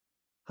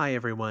Hi,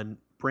 everyone.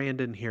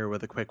 Brandon here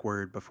with a quick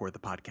word before the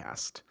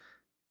podcast.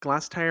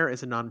 Glass Tire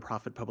is a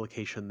nonprofit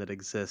publication that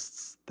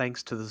exists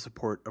thanks to the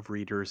support of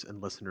readers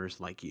and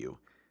listeners like you.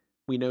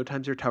 We know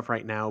times are tough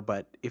right now,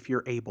 but if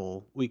you're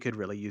able, we could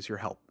really use your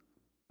help.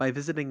 By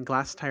visiting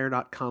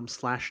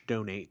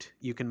glasstire.com/donate,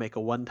 you can make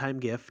a one-time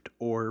gift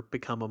or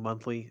become a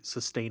monthly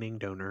sustaining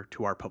donor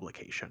to our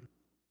publication.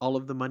 All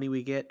of the money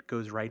we get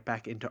goes right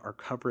back into our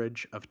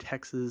coverage of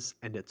Texas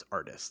and its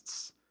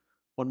artists.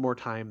 One more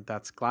time,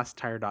 that's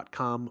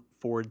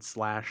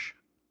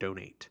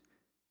glasstire.com/donate.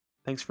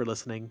 Thanks for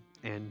listening,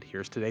 and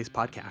here's today's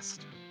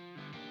podcast.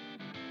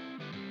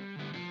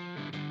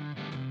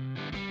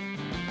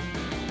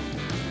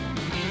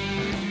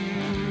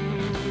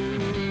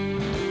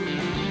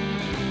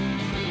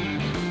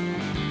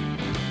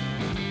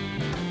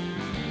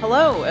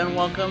 Hello, and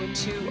welcome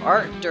to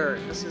Art Dirt.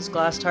 This is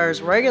Glass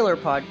Tire's regular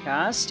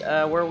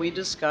podcast where we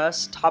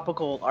discuss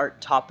topical art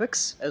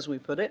topics, as we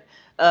put it.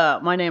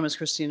 My name is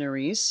Christina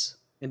Reese.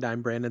 And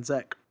I'm Brandon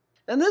Zeck.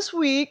 And this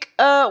week,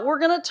 we're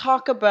going to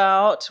talk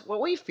about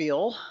what we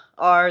feel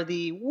are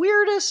the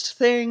weirdest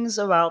things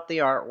about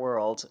the art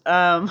world.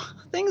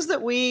 Things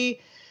that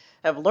we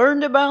have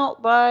learned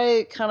about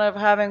by kind of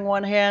having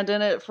one hand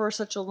in it for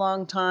such a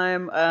long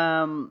time,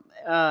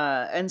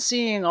 and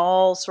seeing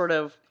all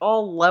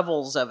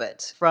levels of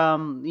it,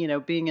 from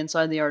being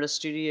inside the artist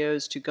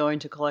studios to going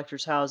to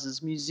collectors'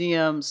 houses,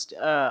 museums,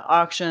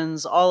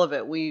 auctions, all of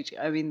it.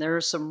 There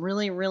are some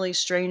really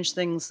strange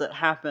things that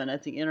happen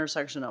at the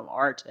intersection of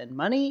art and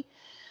money,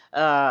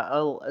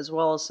 as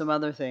well as some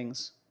other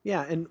things.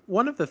 Yeah, and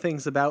one of the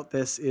things about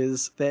this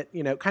is that,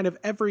 kind of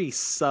every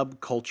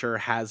subculture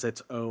has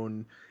its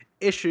own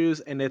issues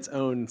and its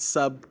own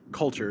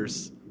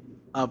subcultures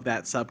of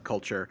that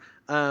subculture.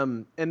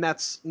 And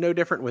that's no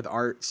different with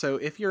art. So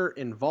if you're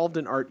involved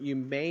in art, you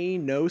may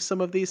know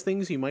some of these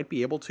things. You might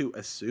be able to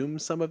assume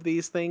some of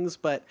these things.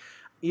 But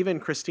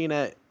even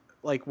Christina,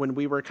 like when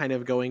we were kind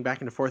of going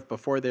back and forth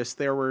before this,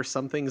 there were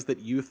some things that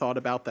you thought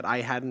about that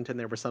I hadn't. And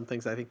there were some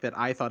things I think that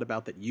I thought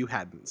about that you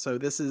hadn't. So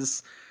this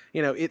is,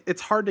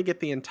 it's hard to get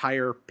the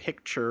entire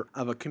picture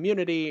of a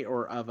community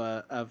or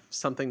of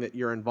something that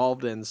you're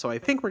involved in. So I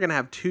think we're going to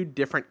have two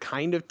different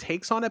kind of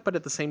takes on it. But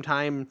at the same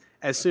time,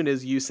 as soon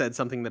as you said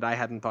something that I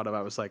hadn't thought about,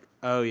 I was like,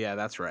 oh yeah,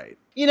 that's right.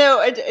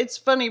 It's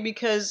funny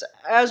because,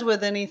 as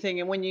with anything,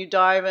 and when you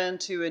dive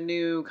into a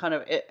new kind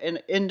of an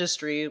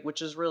industry,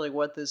 which is really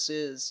what this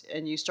is,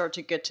 and you start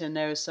to get to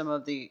know some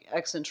of the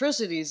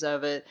eccentricities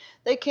of it,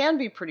 they can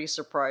be pretty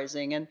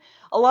surprising. And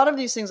a lot of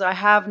these things I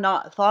have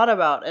not thought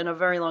about in a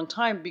very long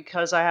time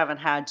because I haven't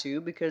had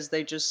to, because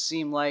they just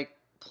seem like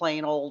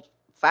plain old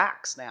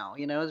facts now,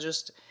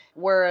 just.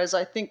 Whereas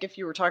I think if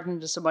you were talking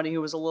to somebody who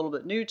was a little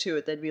bit new to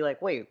it, they'd be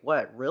like, wait,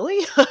 what,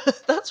 really?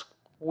 That's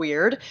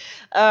weird.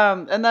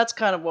 And that's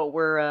kind of what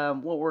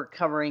we're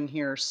covering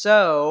here.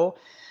 So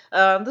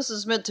this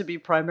is meant to be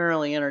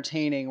primarily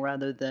entertaining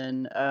rather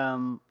than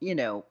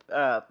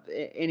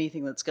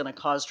anything that's going to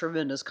cause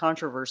tremendous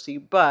controversy.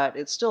 But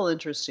it's still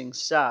interesting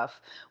stuff.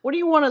 What do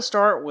you want to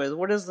start with?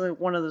 What is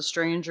one of the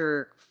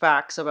stranger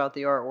facts about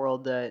the art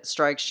world that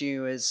strikes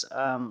you as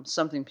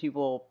something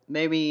people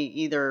maybe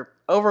either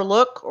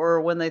overlook, or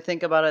when they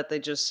think about it, they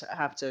just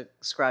have to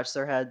scratch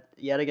their head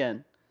yet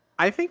again?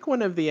 I think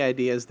one of the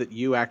ideas that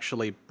you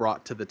actually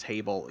brought to the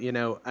table,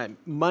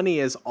 money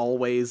is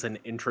always an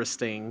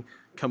interesting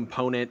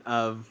component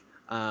of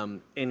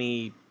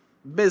any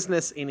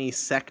business, any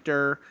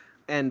sector.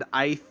 And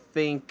I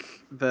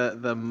think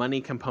the money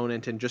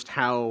component and just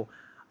how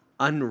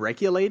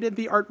unregulated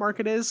the art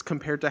market is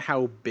compared to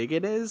how big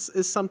it is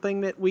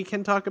something that we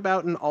can talk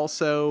about. And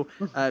also,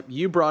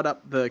 you brought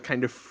up the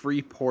kind of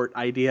Freeport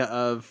idea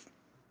of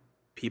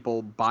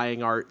people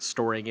buying art,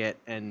 storing it,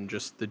 and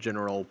just the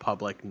general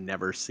public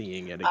never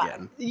seeing it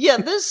again.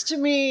 This to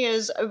me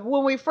is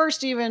when we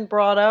first even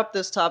brought up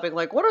this topic,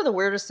 like, what are the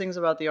weirdest things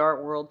about the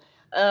art world?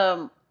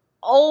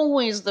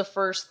 Always the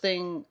first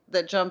thing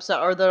that jumps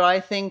out or that I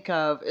think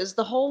of is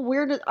the whole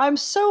I'm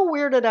so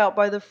weirded out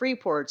by the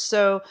Freeport.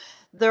 So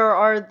there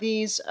are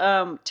these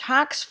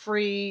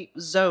tax-free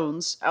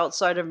zones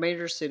outside of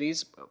major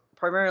cities,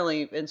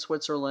 primarily in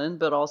Switzerland,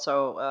 but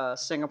also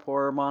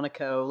Singapore,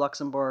 Monaco,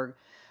 Luxembourg.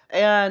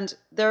 And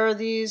there are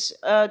these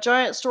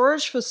giant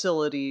storage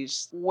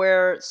facilities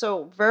where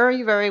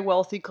very, very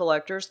wealthy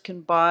collectors can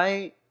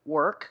buy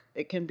work.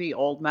 It can be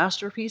old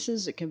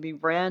masterpieces. It can be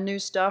brand new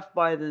stuff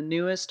by the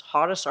newest,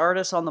 hottest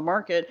artists on the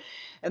market.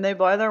 And they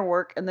buy their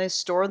work and they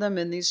store them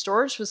in these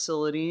storage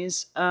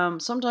facilities,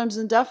 sometimes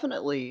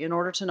indefinitely, in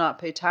order to not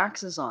pay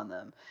taxes on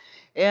them.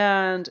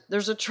 And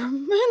there's a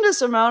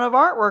tremendous amount of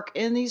artwork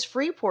in these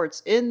free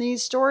ports, in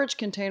these storage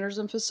containers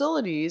and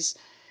facilities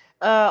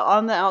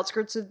on the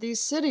outskirts of these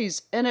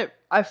cities. And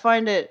I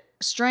find it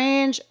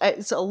strange.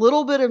 It's a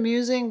little bit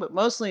amusing, but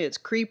mostly it's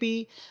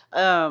creepy.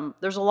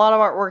 There's a lot of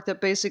artwork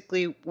that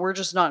basically we're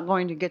just not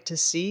going to get to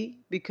see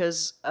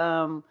because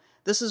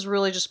this is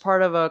really just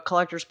part of a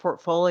collector's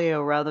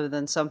portfolio rather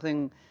than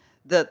something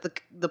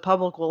that the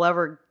public will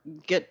ever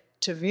get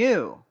to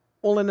view.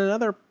 Well, and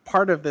another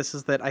part of this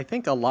is that I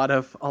think a lot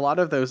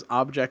of those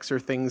objects are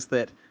things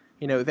that,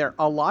 there are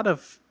a lot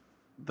of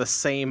the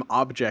same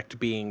object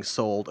being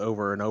sold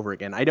over and over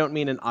again. I don't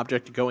mean an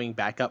object going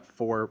back up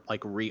for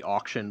like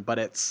re-auction, but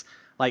it's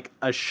like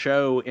a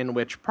show in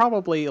which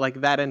probably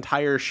like that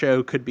entire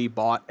show could be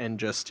bought and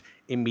just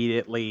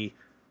immediately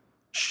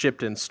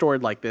shipped and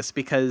stored like this,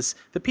 because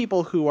the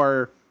people who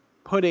are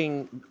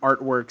putting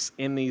artworks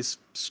in these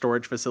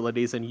storage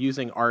facilities and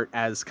using art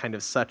as kind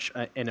of such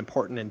an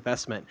important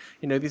investment,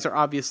 these are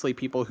obviously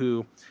people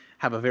who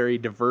have a very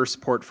diverse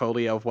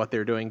portfolio of what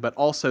they're doing, but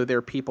also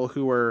they're people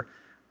who are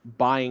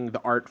buying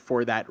the art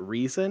for that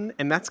reason.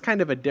 And that's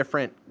kind of a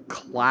different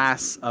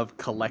class of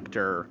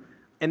collector.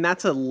 And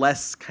that's a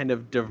less kind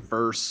of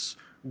diverse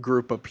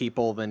group of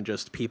people than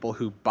just people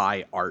who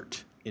buy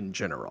art in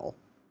general.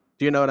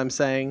 Do you know what I'm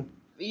saying?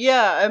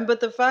 Yeah, and but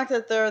the fact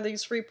that there are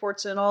these free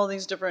ports in all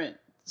these different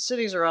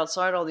cities or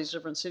outside all these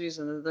different cities,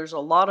 and that there's a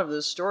lot of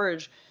this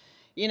storage,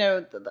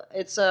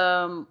 it's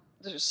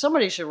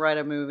somebody should write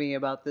a movie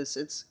about this.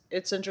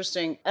 It's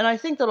interesting, and I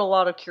think that a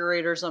lot of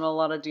curators and a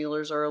lot of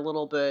dealers are a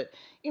little bit,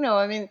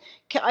 I mean,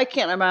 I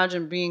can't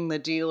imagine being the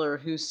dealer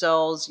who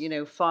sells,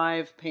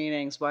 5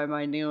 paintings by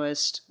my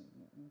newest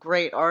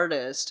great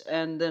artist,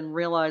 and then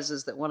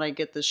realizes that when I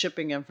get the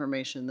shipping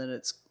information, that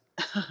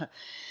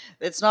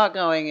it's not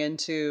going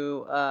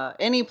into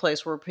any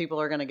place where people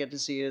are going to get to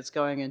see it. It's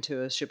going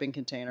into a shipping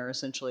container,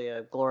 essentially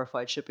a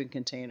glorified shipping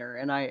container.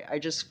 And I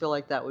just feel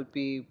like that would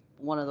be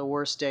one of the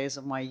worst days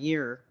of my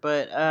year.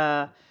 But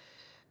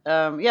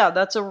yeah,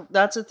 that's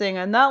a thing.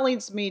 And that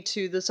leads me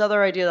to this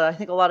other idea that I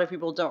think a lot of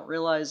people don't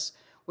realize.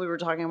 We were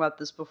talking about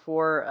this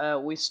before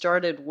we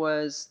started,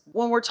 was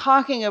when we're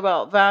talking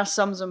about vast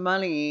sums of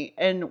money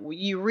and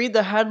you read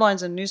the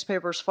headlines in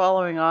newspapers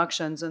following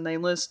auctions and they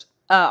list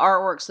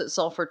artworks that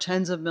sell for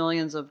tens of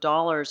millions of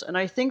dollars. And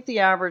I think the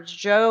average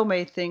Joe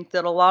may think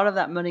that a lot of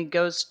that money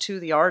goes to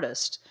the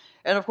artist.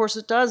 And of course,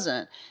 it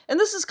doesn't. And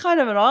this is kind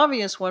of an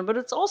obvious one, but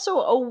it's also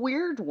a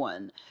weird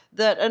one,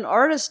 that an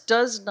artist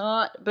does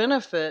not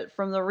benefit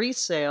from the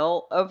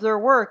resale of their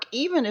work,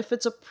 even if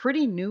it's a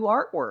pretty new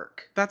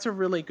artwork. That's a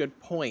really good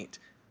point.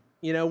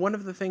 One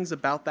of the things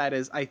about that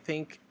is I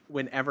think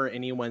whenever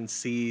anyone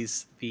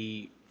sees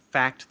the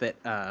fact that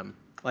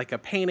like a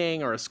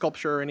painting or a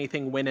sculpture or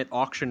anything win at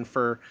auction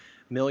for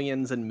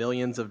millions and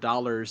millions of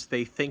dollars,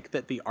 they think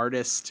that the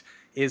artist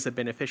is a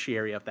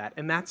beneficiary of that.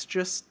 And that's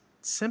just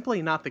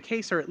simply not the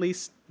case, or at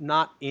least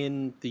not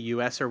in the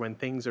US or when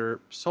things are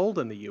sold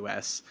in the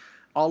US.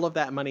 All of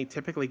that money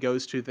typically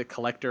goes to the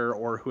collector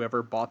or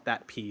whoever bought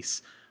that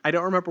piece. I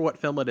don't remember what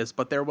film it is,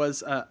 but there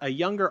was a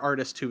younger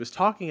artist who was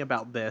talking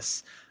about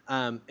this,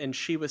 and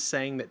she was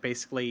saying that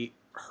basically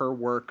her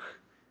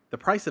work, the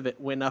price of it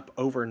went up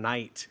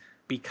overnight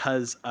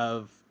because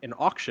of an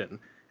auction,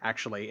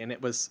 actually. And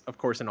it was, of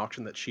course, an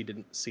auction that she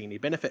didn't see any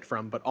benefit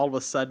from, but all of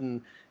a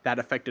sudden that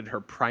affected her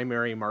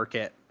primary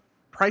market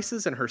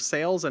prices and her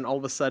sales. And all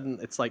of a sudden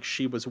it's like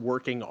she was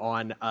working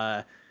on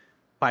a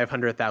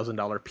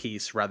 $500,000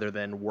 piece rather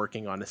than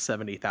working on a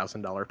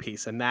 $70,000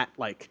 piece. And that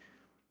like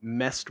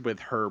messed with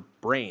her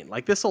brain.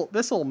 Like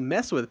this'll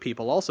mess with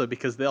people also,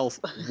 because they'll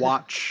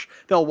watch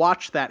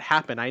that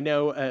happen. I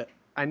know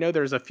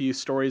there's a few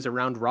stories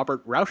around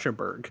Robert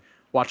Rauschenberg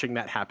watching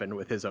that happen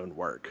with his own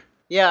work.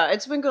 Yeah,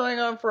 it's been going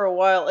on for a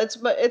while. It's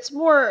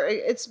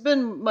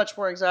been much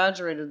more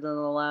exaggerated than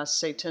the last,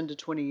 say, 10 to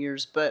 20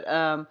 years. But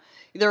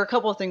there are a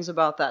couple of things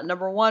about that.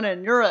 Number one,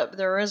 in Europe,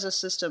 there is a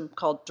system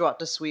called droit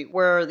de suite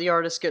where the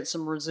artists get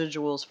some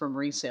residuals from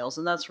resales,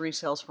 and that's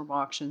resales from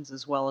auctions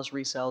as well as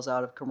resales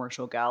out of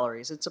commercial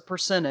galleries. It's a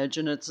percentage,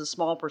 and it's a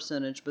small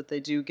percentage, but they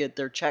do get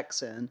their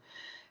checks in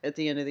at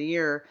the end of the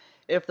year.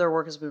 If their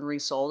work has been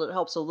resold, it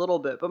helps a little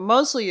bit, but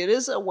mostly it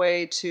is a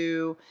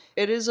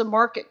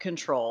market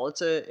control.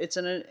 It's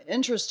an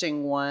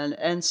interesting one,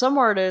 and some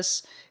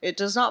artists, it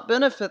does not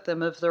benefit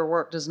them if their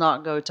work does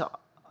not go to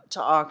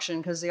auction,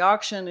 because the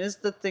auction is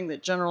the thing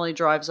that generally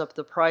drives up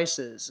the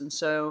prices. And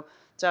so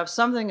to have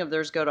something of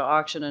theirs go to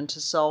auction and to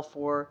sell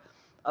for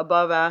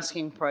above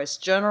asking price,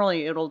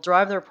 generally it'll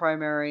drive their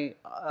primary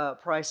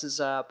prices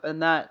up,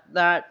 and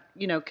that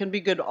can be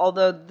good.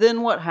 Although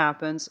then what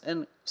happens,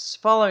 and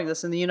following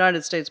this in the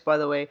United States, by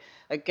the way,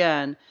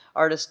 again,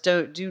 artists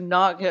do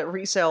not get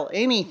resale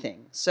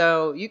anything.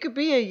 So you could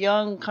be a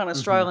young kind of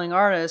struggling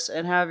artist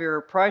and have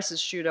your prices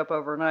shoot up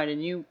overnight,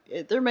 and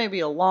there may be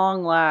a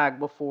long lag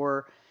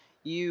before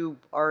you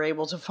are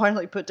able to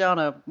finally put down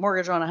a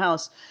mortgage on a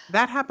house.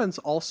 That happens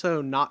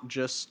also not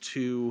just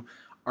to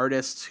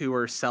artists who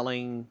are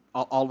selling,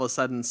 all of a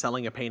sudden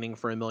selling a painting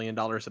for $1 million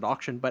at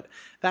auction, but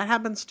that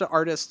happens to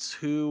artists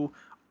who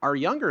are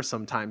younger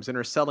sometimes and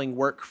are selling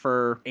work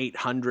for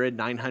 $800,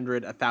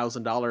 $900,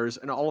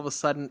 $1,000. And all of a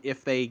sudden,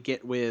 if they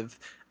get with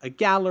a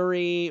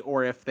gallery,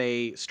 or if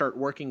they start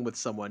working with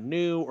someone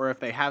new, or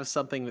if they have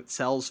something that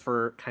sells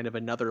for kind of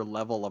another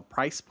level of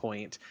price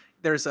point,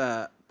 there's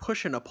a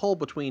push and a pull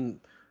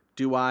between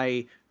Do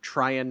I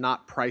try and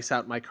not price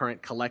out my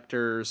current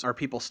collectors? Are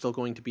people still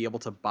going to be able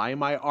to buy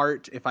my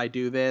art if I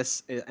do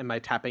this? Am I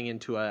tapping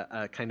into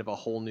a kind of a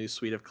whole new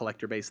suite of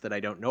collector base that I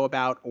don't know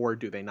about, or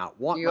do they not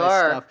want You my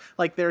are. stuff?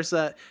 Like there's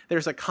a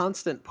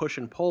constant push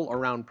and pull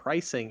around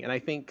pricing, and I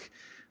think,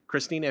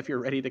 Christina, if you're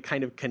ready to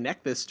kind of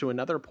connect this to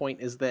another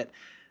point, is that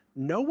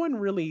no one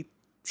really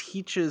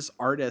teaches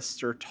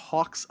artists or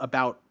talks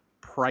about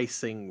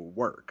pricing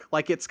work.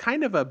 Like it's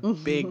kind of a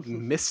big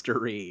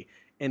mystery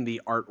in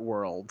the art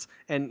world.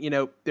 And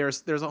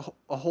there's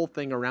a whole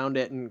thing around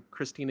it, and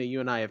Christina, you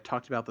and I have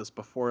talked about this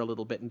before a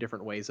little bit in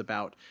different ways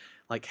about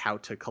like how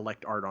to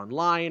collect art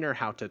online or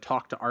how to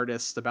talk to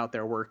artists about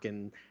their work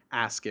and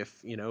ask if,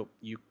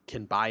 you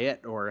can buy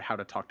it, or how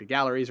to talk to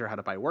galleries or how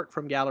to buy work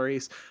from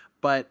galleries.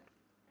 But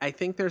I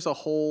think there's a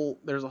whole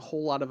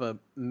lot of a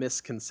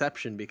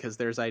misconception, because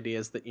there's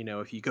ideas that,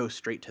 if you go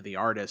straight to the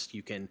artist,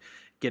 you can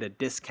get a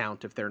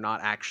discount if they're not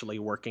actually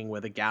working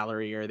with a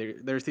gallery, or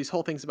there's these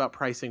whole things about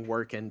pricing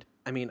work. And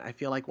I mean, I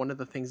feel like one of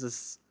the things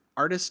is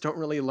artists don't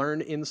really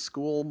learn in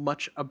school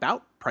much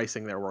about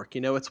pricing their work.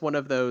 It's one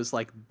of those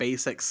like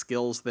basic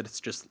skills that it's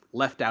just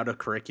left out of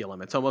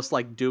curriculum. It's almost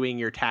like doing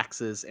your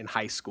taxes in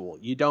high school.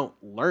 You don't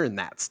learn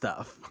that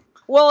stuff.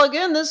 Well,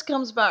 again, this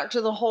comes back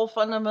to the whole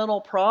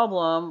fundamental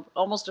problem,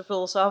 almost a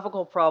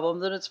philosophical problem,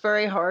 that it's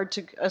very hard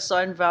to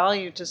assign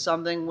value to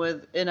something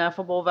with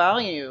ineffable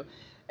value.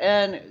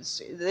 And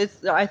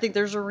I think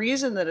there's a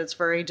reason that it's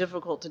very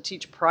difficult to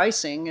teach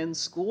pricing in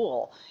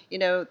school.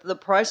 The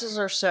prices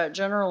are set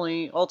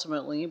generally,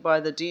 ultimately, by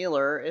the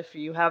dealer. If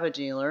you have a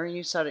dealer,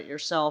 you set it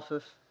yourself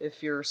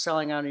if you're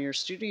selling out of your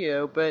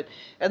studio.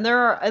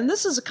 And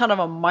this is kind of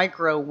a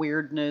micro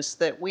weirdness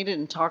that we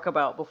didn't talk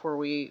about before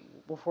we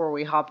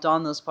hopped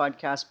on this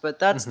podcast, but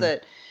that's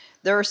that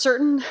there are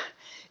certain,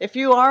 if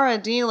you are a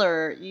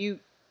dealer,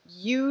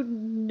 you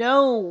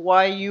know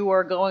why you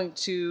are going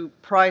to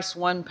price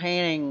one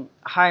painting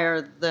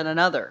higher than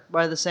another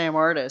by the same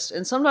artist.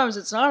 And sometimes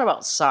it's not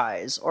about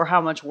size or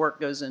how much work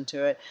goes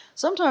into it.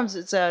 Sometimes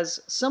it's as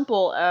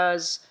simple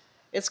as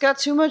it's got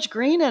too much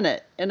green in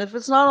it. And if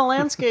it's not a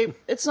landscape,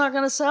 it's not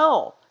going to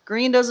sell.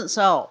 Green doesn't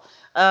sell.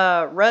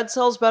 Red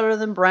sells better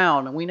than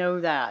brown, and we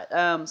know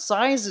that.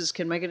 Sizes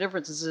can make a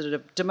difference. Is it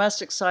a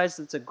domestic size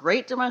that's a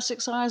great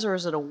domestic size, or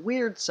is it a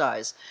weird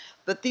size?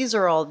 But these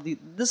are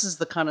this is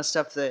the kind of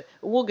stuff that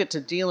we'll get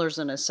to dealers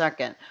in a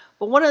second.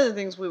 But one of the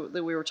things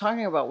that we were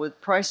talking about with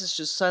prices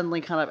just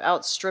suddenly kind of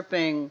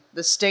outstripping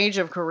the stage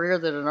of career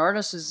that an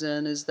artist is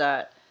in, is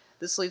that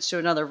this leads to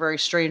another very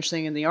strange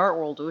thing in the art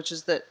world, which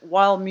is that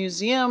while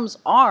museums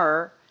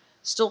are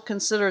still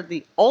considered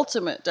the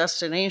ultimate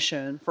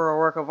destination for a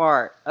work of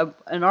art,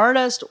 an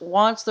artist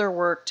wants their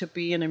work to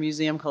be in a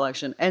museum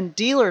collection, and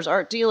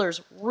art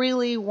dealers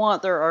really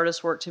want their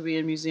artist work to be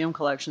in museum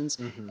collections.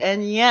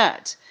 And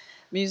yet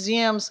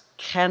museums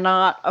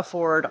cannot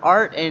afford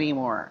art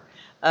anymore.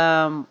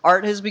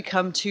 Art has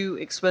become too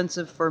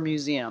expensive for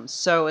museums,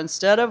 so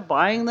instead of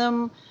buying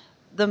them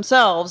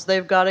themselves,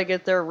 they've got to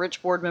get their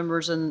rich board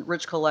members and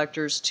rich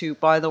collectors to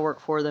buy the work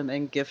for them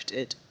and gift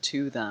it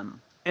to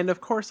them. And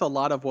of course, a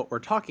lot of what we're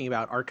talking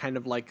about are kind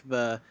of like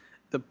the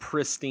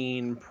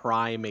pristine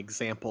prime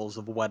examples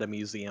of what a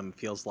museum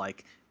feels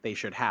like they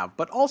should have.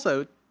 But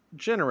also,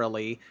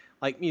 generally,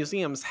 like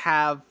museums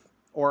have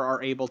or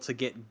are able to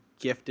get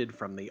gifted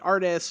from the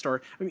artist,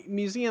 or I mean,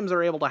 museums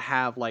are able to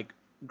have like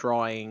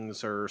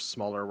drawings or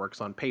smaller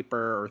works on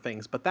paper or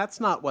things, but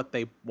that's not what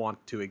they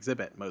want to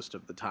exhibit most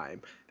of the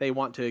time. They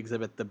want to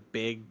exhibit the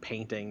big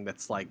painting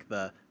that's like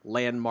the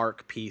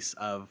landmark piece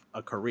of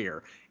a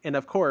career. And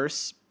of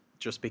course,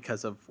 just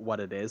because of what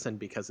it is and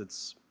because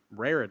it's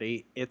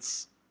rarity,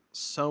 it's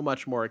so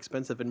much more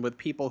expensive. And with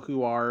people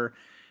who are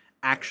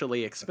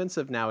actually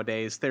expensive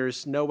nowadays,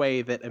 there's no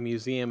way that a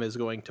museum is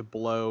going to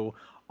blow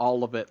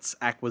all of its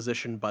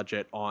acquisition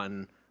budget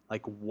on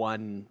like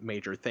one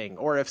major thing.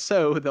 Or if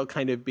so, they'll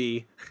kind of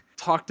be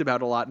talked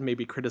about a lot and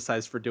maybe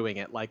criticized for doing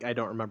it. Like, I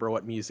don't remember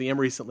what museum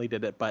recently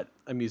did it, but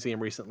a museum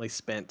recently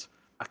spent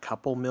a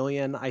couple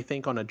million, I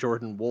think, on a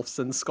Jordan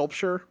Wolfson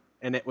sculpture,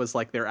 and it was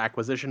like their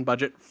acquisition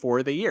budget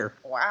for the year.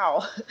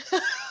 Wow.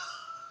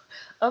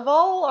 Of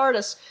all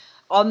artists,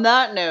 on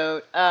that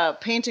note,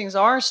 paintings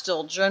are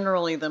still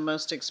generally the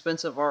most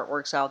expensive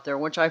artworks out there,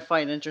 which I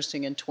find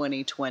interesting in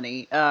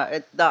 2020.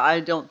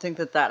 I don't think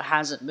that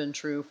hasn't been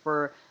true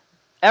for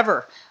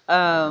ever.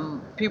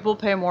 People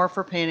pay more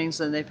for paintings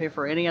than they pay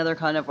for any other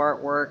kind of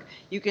artwork.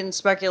 You can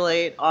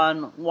speculate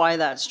on why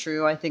that's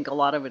true. I think a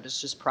lot of it is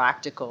just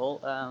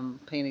practical.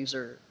 Paintings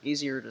are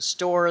easier to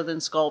store than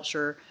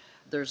sculpture.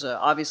 There's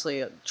obviously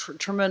a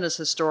tremendous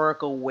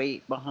historical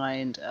weight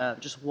behind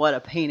just what a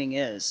painting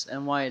is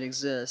and why it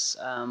exists.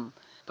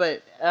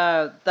 But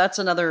that's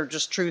another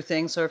just true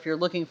thing. So if you're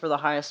looking for the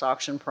highest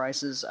auction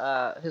prices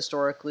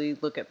historically,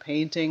 look at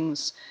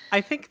paintings.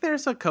 I think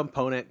there's a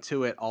component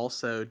to it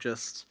also.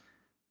 Just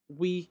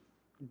we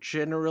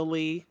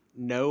generally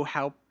know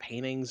how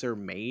paintings are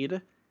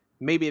made.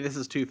 Maybe this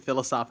is too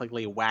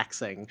philosophically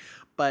waxing,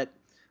 but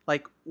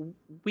like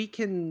we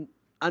can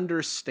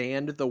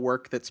understand the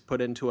work that's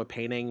put into a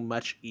painting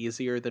much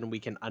easier than we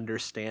can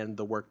understand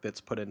the work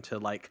that's put into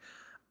like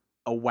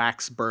a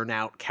wax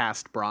burnout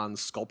cast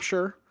bronze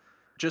sculpture.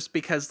 Just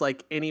because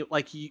like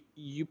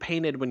you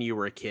painted when you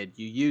were a kid,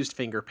 you used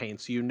finger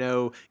paints, you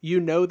know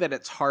that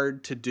it's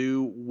hard to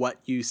do what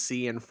you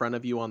see in front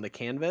of you on the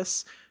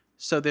canvas.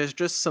 So there's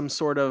just some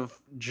sort of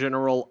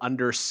general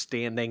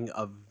understanding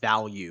of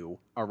value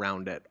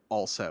around it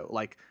also.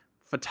 Like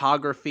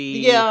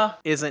photography Yeah,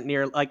 isn't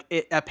near like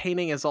a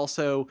painting is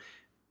also,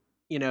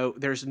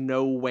 there's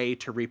no way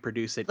to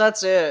reproduce it.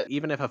 that's it.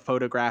 Even if a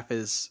photograph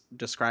is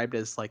described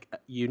as like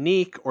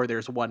unique or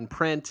there's one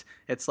print,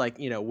 it's like,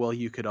 well,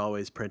 you could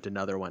always print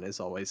another one is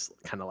always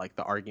kind of like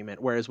the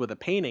argument. Whereas with a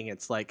painting,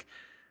 it's like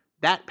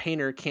that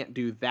painter can't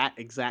do that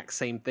exact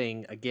same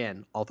thing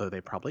again, although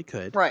they probably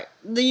could. Right.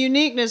 The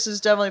uniqueness is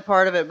definitely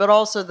part of it, but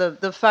also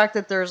the fact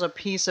that there's a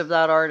piece of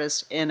that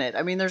artist in it.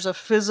 I mean,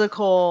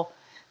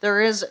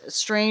 there is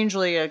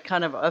strangely a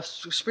kind of a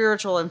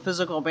spiritual and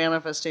physical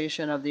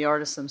manifestation of the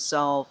artist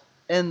themselves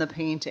in the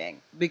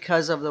painting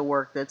because of the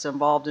work that's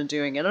involved in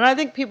doing it. And I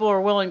think people are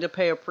willing to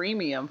pay a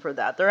premium for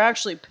that. They're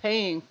actually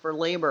paying for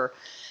labor.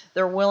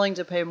 They're willing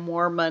to pay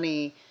more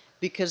money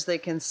because they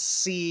can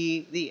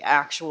see the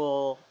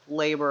actual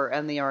labor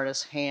and the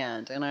artist's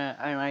hand, and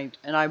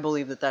I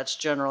believe that that's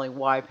generally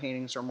why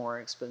paintings are more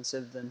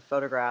expensive than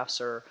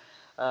photographs or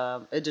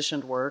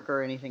editioned work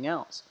or anything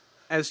else.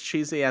 As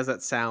cheesy as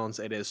it sounds,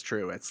 it is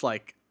true. It's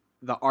like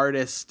the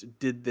artist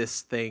did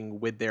this thing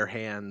with their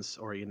hands,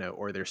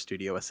 or their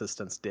studio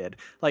assistants did.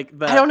 Like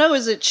I don't know.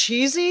 Is it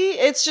cheesy?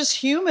 It's just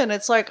human.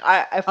 It's like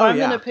if I'm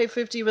yeah. going to pay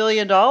 $50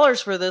 million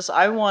for this,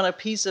 I want a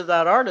piece of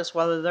that artist,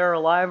 whether they're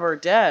alive or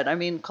dead. I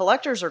mean,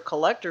 collectors are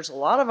collectors. A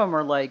lot of them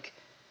are like,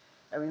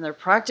 I mean, they're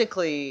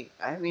practically.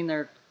 I mean,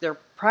 they're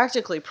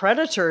practically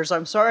predators.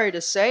 I'm sorry to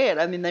say it.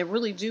 I mean, they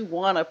really do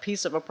want a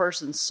piece of a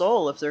person's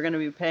soul if they're going to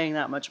be paying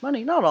that much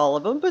money. Not all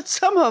of them, but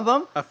some of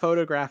them. A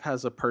photograph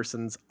has a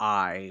person's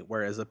eye,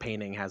 whereas a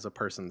painting has a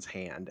person's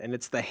hand, and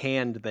it's the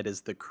hand that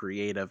is the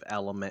creative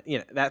element.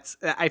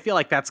 I feel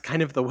like that's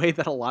kind of the way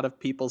that a lot of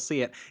people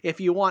see it.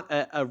 If you want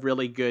a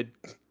really good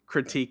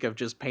critique of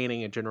just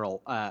painting in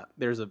general,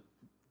 there's a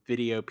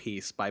video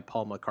piece by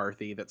Paul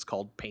McCarthy that's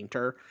called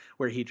Painter,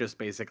 where he just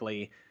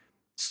basically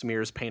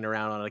smears paint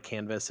around on a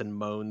canvas and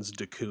moans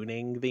de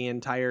Kooning the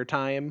entire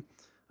time.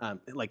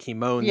 Like he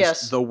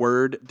moans the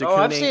word de Kooning. Oh,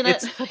 I've seen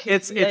it.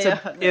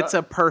 It's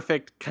a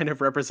perfect kind of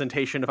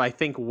representation of, I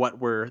think,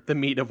 the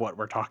meat of what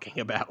we're talking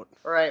about.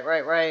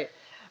 Right.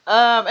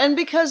 And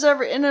because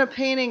in a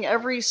painting,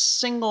 every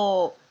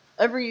single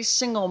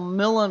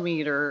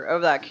millimeter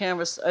of that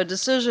canvas, a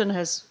decision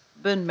has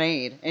been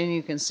made, and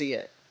you can see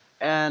it.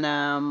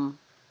 And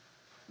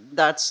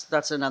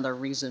that's another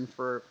reason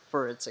for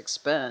its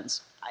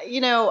expense.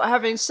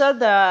 Having said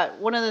that,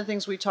 one of the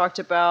things we talked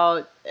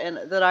about and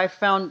that I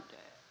found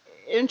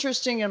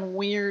interesting and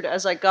weird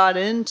as I got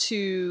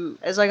into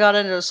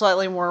a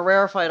slightly more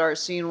rarefied art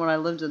scene when I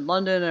lived in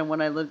London and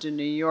when I lived in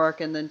New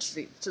York, and then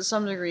to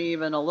some degree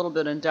even a little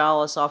bit in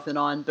Dallas off and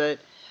on, but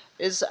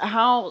is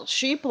how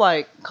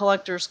sheep-like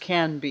collectors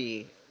can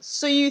be.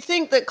 So you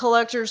think that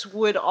collectors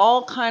would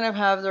all kind of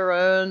have their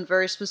own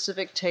very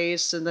specific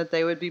tastes and that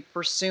they would be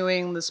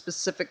pursuing the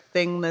specific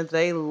thing that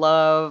they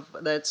love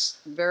that's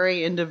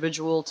very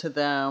individual to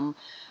them.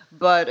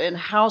 But in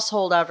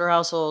household after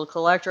household,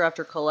 collector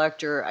after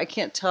collector, I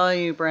can't tell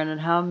you, Brandon,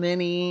 how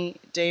many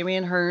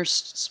Damien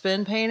Hirst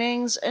spin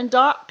paintings and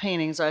dot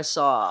paintings I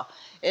saw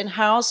in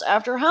house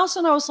after house.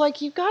 And I was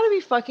like, you've got to be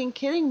fucking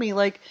kidding me.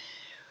 Like,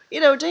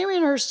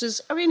 Damien Hirst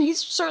he's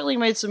certainly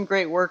made some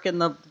great work in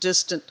the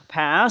distant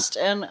past,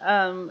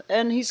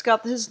 and he's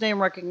got his name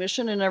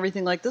recognition and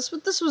everything like this,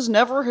 but this was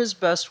never his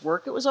best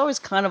work. It was always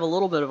kind of a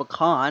little bit of a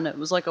con. It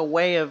was like a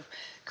way of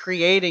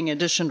creating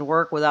editioned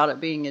work without it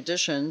being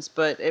editions,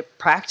 but it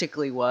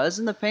practically was,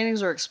 and the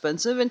paintings are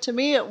expensive, and to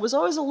me it was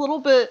always a little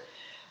bit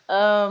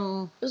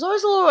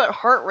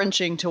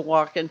heart-wrenching to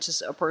walk into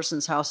a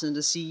person's house and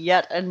to see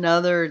yet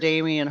another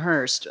Damien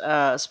Hirst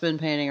spin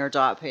painting or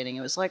dot painting.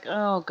 It was like,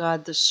 oh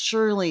God,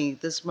 surely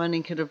this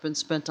money could have been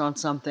spent on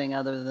something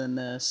other than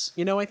this.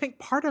 I think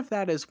part of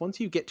that is once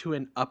you get to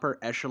an upper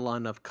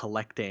echelon of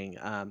collecting,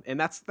 and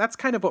that's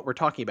kind of what we're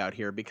talking about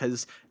here,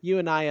 because you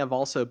and I have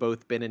also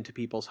both been into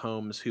people's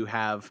homes who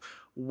have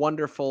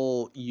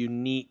wonderful,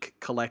 unique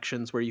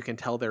collections where you can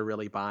tell they're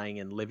really buying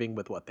and living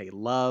with what they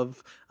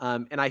love.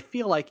 And I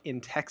feel like in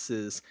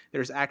Texas,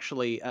 there's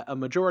actually a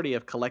majority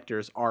of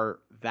collectors are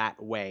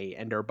that way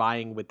and are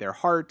buying with their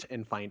heart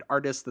and find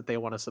artists that they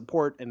want to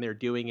support, and they're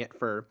doing it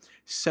for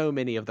so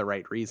many of the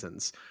right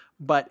reasons.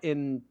 But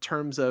in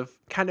terms of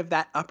kind of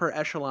that upper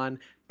echelon,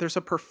 there's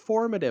a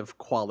performative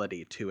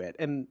quality to it.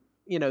 And,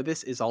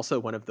 this is also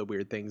one of the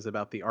weird things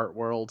about the art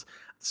world,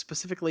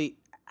 specifically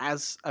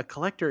as a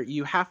collector.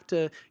 You have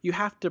to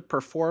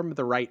perform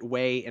the right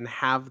way and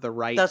have the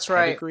right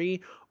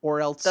pedigree,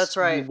 or else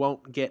you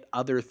won't get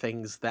other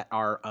things that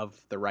are of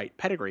the right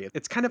pedigree.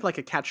 It's kind of like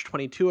a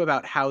catch-22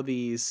 about how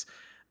these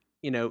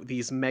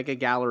mega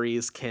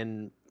galleries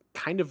can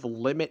kind of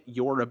limit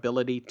your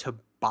ability to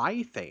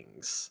buy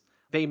things.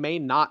 They may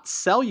not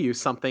sell you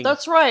something.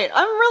 That's right.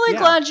 I'm really Yeah.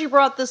 glad you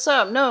brought this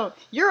up. No,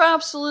 you're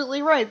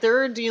absolutely right.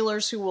 There are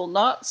dealers who will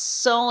not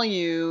sell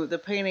you the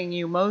painting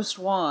you most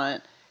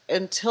want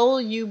until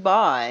you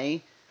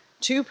buy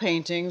 2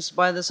 paintings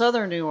by this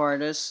other new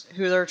artist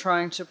who they're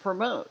trying to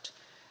promote.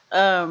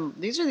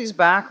 These are these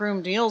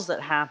backroom deals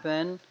that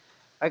happen.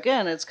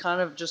 Again, it's kind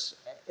of just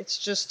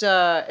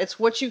it's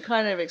what you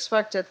kind of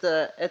expect at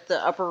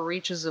the upper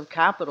reaches of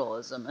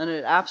capitalism, and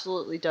it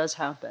absolutely does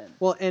happen.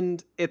 Well,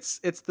 and it's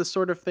the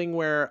sort of thing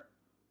where,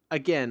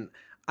 again,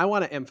 I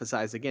want to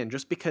emphasize again,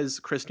 just because,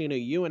 Christina,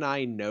 you and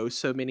I know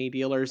so many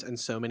dealers and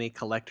so many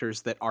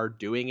collectors that are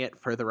doing it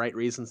for the right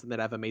reasons and that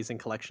have amazing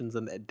collections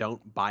and that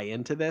don't buy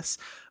into this.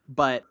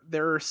 But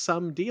there are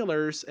some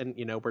dealers, and,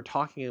 we're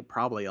talking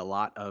probably a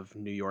lot of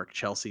New York,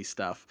 Chelsea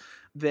stuff,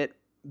 that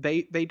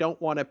they don't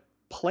want to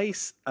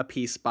place a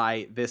piece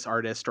by this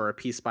artist or a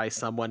piece by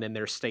someone in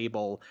their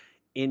stable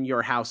in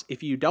your house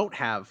if you don't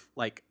have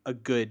like a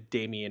good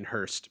Damien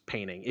Hirst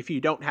painting, if you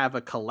don't have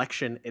a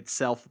collection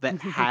itself that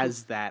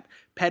has that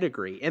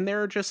pedigree. And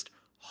there are just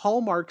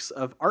hallmarks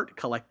of art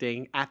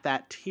collecting at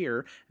that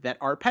tier that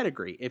are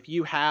pedigree. If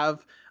you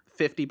have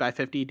 50 by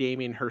 50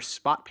 Damien Hirst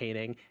spot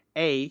painting,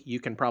 A,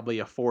 you can probably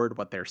afford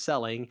what they're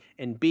selling,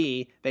 and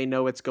B, they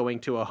know it's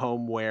going to a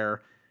home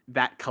where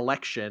that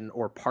collection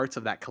or parts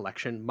of that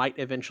collection might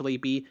eventually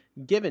be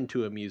given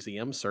to a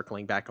museum,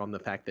 circling back on the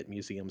fact that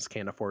museums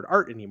can't afford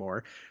art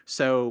anymore.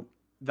 So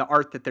the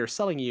art that they're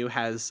selling you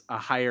has a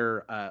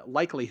higher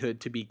likelihood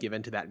to be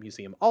given to that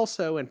museum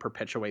also and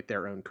perpetuate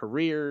their own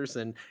careers.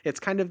 And it's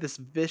kind of this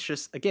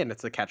vicious, again,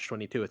 it's a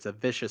catch-22. It's a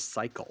vicious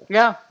cycle.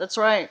 Yeah, that's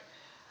right.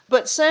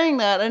 But saying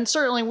that, and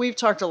certainly we've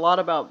talked a lot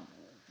about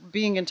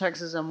being in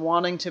Texas and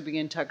wanting to be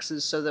in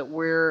Texas so that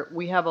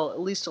we have at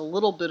least a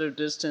little bit of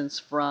distance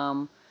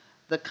from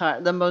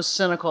the most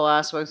cynical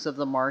aspects of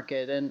the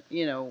market, and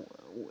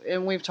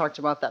and we've talked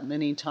about that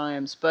many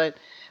times. But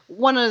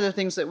one of the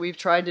things that we've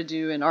tried to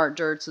do in Art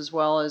Dirts, as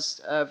well as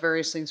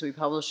various things we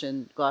publish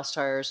in Glass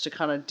Tires, to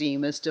kind of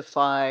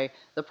demystify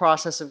the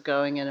process of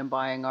going in and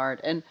buying art.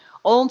 And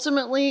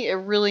ultimately, it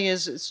really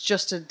is. It's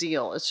just a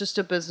deal. It's just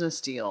a business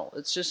deal.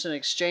 It's just an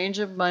exchange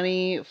of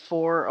money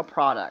for a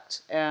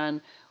product.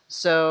 And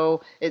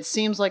so it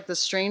seems like the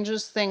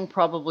strangest thing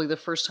probably the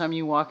first time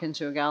you walk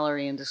into a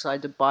gallery and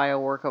decide to buy a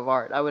work of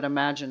art. I would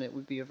imagine it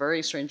would be a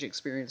very strange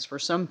experience for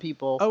some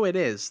people. Oh, it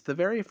is. The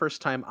very first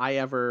time I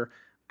ever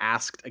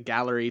asked a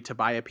gallery to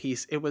buy a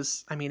piece, it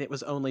was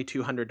only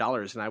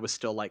 $200, and I was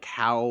still like,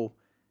 how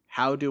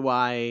do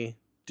I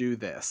do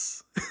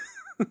this?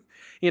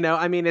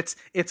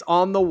 It's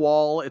on the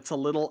wall. It's a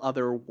little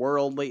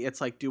otherworldly.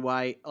 It's like,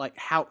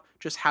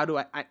 how do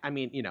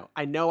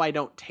I know I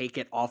don't take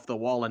it off the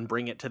wall and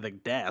bring it to the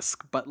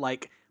desk, but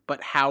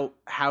how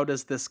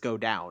does this go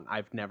down?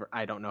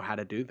 I don't know how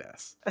to do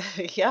this.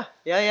 Yeah.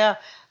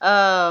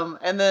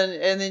 And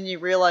then you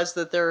realize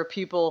that there are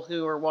people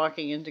who are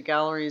walking into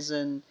galleries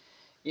in,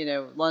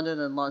 London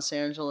and Los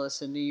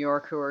Angeles and New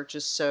York who are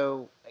just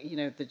so,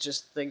 they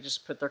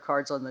just put their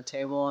cards on the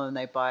table and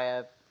they buy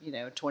a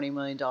 $20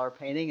 million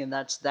painting, and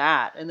that's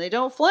that. And they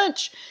don't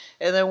flinch.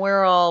 And then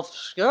we're all,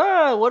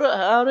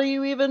 how do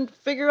you even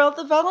figure out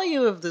the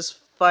value of this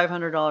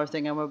 $500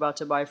 thing I'm about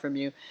to buy from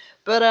you?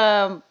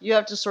 But you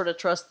have to sort of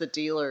trust the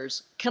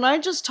dealers. Can I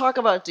just talk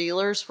about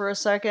dealers for a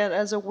second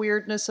as a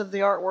weirdness of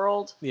the art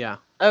world? Yeah.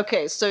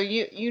 Okay, so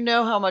you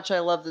know how much I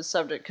love this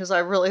subject because I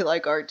really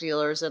like art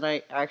dealers, and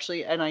I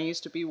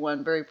used to be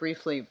one very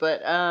briefly,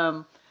 but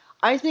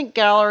I think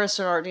gallerists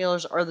and art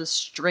dealers are the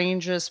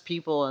strangest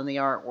people in the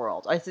art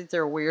world. I think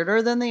they're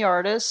weirder than the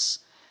artists.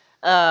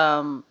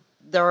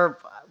 They're,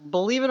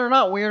 believe it or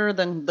not, weirder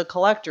than the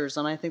collectors,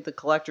 and I think the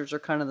collectors are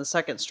kind of the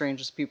second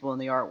strangest people in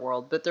the art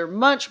world. But they're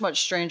much, much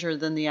stranger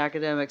than the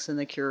academics and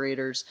the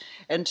curators.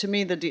 And to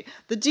me, the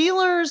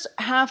dealers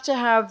have to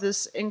have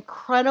this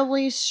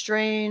incredibly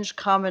strange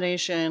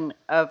combination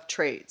of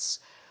traits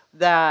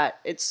that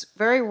it's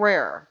very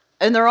rare.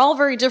 And they're all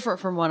very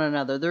different from one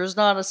another. There's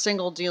not a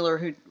single dealer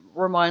who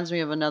reminds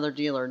me of another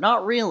dealer.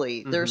 Not really.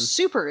 Mm-hmm. They're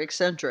super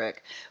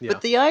eccentric. Yeah.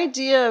 But the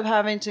idea of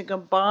having to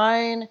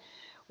combine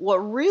what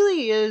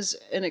really is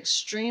an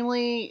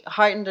extremely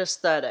heightened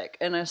aesthetic,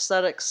 an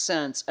aesthetic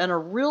sense, and a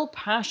real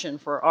passion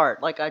for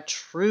art, like a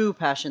true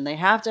passion. They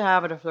have to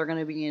have it if they're going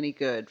to be any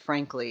good,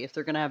 frankly. If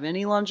they're going to have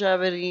any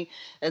longevity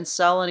and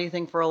sell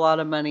anything for a lot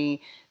of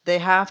money, they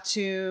have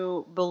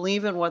to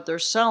believe in what they're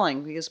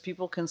selling because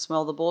people can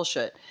smell the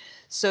bullshit.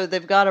 So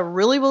they've got to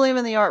really believe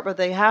in the art, but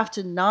they have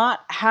to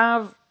not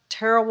have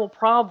terrible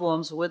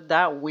problems with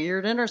that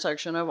weird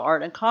intersection of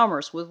art and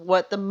commerce, with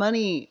what the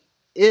money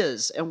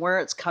is and where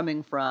it's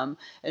coming from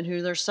and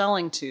who they're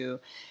selling to.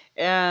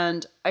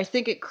 And I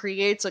think it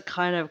creates a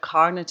kind of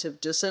cognitive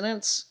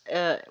dissonance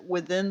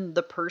within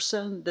the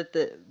person, that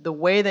the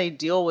way they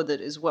deal with it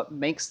is what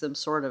makes them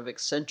sort of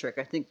eccentric.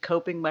 I think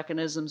coping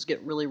mechanisms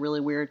get really, really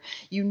weird.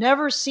 You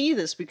never see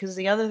this because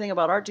the other thing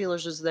about art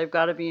dealers is they've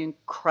got to be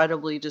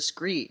incredibly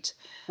discreet.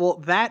 Well,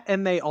 that,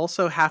 and they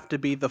also have to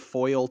be the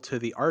foil to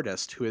the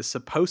artist who is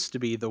supposed to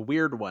be the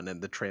weird one in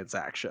the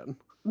transaction.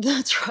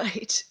 That's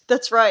right.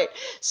 That's right.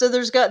 So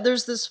there's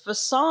this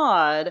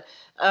facade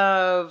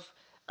of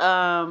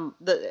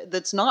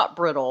that's not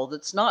brittle,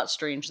 that's not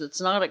strange,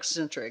 that's not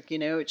eccentric,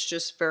 it's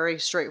just very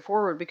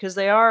straightforward because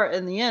they are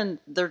in the end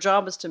their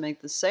job is to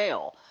make the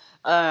sale.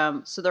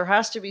 So there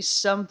has to be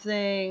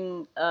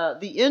something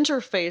the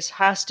interface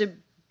has to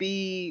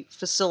be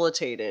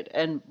facilitated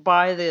and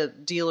by the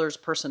dealer's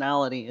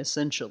personality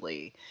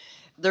essentially.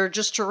 They're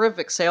just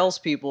terrific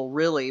salespeople,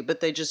 really,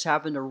 but they just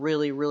happen to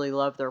really, really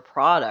love their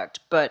product.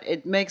 But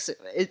it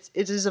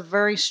is a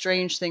very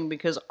strange thing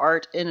because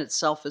art in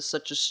itself is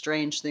such a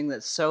strange thing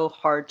that's so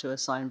hard to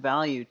assign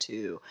value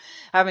to.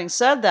 Having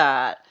said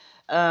that,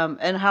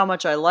 and how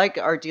much I like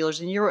art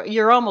dealers, and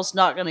you're almost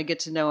not going to get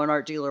to know an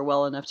art dealer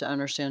well enough to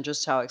understand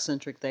just how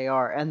eccentric they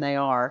are, and they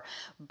are.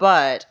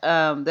 But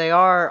they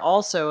are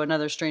also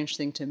another strange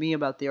thing to me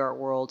about the art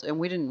world, and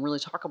we didn't really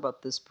talk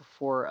about this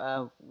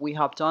before we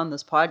hopped on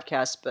this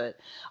podcast. But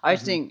I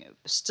Hmm. think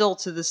still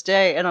to this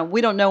day, and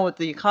we don't know what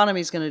the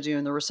economy is going to do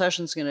and the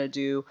recession's going to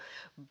do,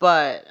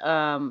 but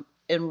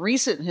in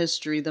recent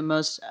history, the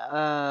most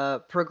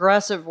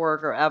progressive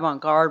work or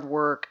avant-garde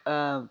work,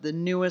 the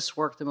newest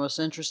work, the most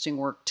interesting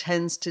work,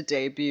 tends to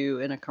debut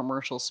in a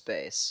commercial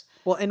space.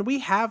 Well, and we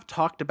have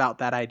talked about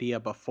that idea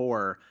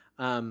before.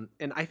 And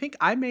I think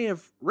I may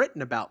have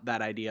written about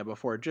that idea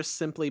before, just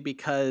simply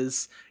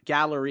because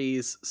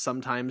galleries,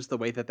 sometimes the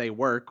way that they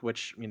work,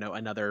 which,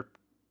 another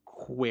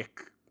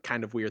quick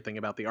kind of weird thing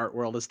about the art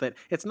world is that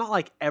it's not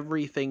like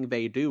everything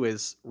they do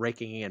is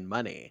raking in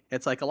money.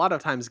 It's like a lot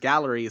of times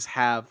galleries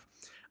have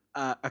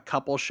a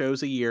couple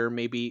shows a year,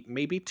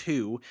 maybe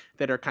two,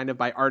 that are kind of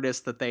by artists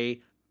that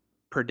they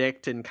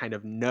predict and kind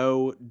of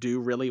know do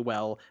really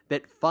well,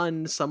 that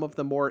fund some of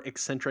the more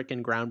eccentric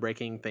and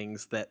groundbreaking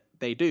things that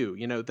they do.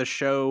 The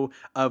show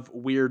of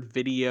weird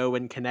video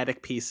and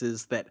kinetic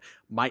pieces that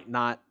might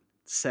not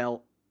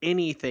sell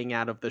anything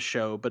out of the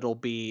show, but it'll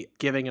be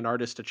giving an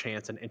artist a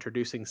chance and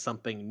introducing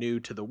something new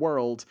to the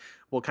world,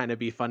 will kind of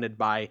be funded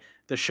by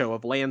the show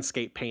of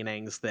landscape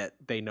paintings that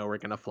they know are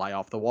going to fly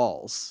off the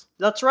walls.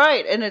 That's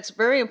right, and it's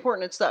very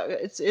important.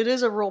 It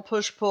is a real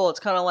push pull.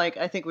 It's kind of like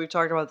I think we've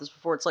talked about this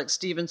before. It's like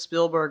Steven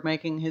Spielberg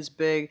making his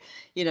big,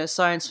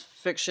 science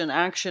fiction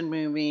action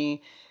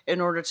movie in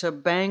order to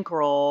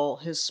bankroll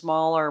his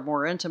smaller,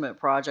 more intimate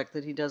project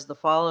that he does the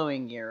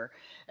following year.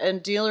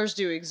 And dealers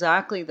do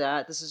exactly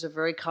that. This is a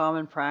very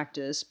common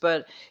practice,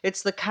 but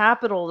it's the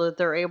capital that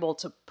they're able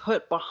to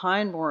put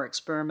behind more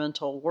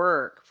experimental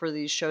work for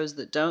these shows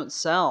that don't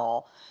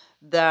sell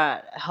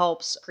that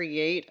helps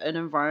create an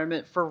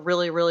environment for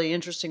really, really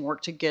interesting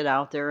work to get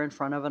out there in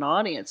front of an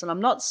audience. And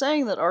I'm not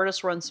saying that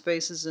artist run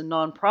spaces and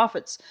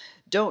nonprofits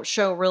don't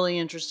show really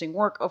interesting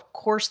work. Of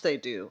course they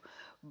do.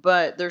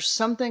 But there's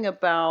something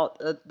about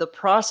the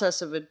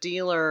process of a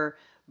dealer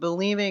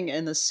believing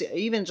in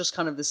even just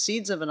kind of the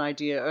seeds of an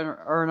idea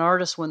or an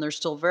artist when they're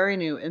still very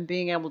new and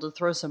being able to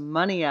throw some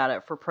money at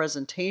it for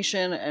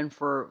presentation and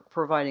for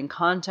providing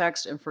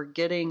context and for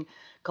getting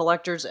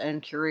collectors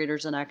and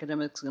curators and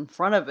academics in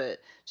front of it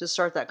to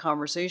start that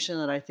conversation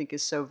that I think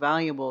is so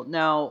valuable.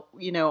 Now,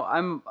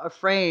 I'm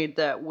afraid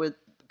that with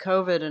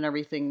COVID and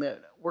everything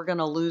that we're going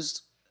to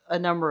lose a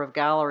number of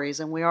galleries,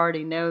 and we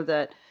already know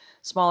that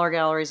smaller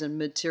galleries and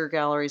mid-tier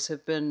galleries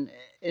have been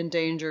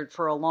endangered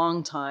for a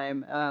long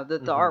time, that the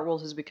Hmm. art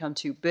world has become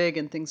too big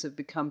and things have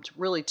become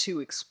really too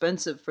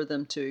expensive for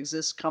them to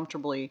exist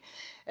comfortably,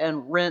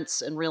 and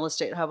rents and real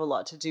estate have a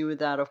lot to do with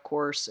that, of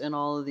course, in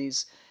all of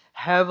these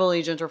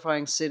heavily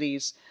gentrifying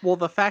cities. Well,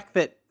 the fact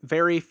that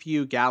very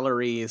few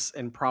galleries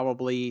and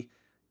probably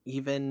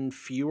even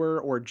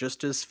fewer or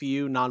just as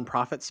few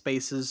nonprofit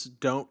spaces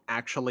don't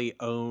actually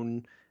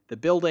own the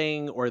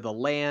building or the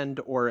land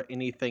or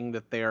anything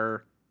that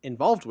they're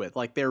involved with,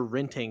 like they're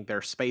renting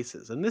their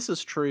spaces. And this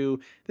is true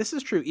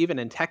even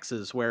in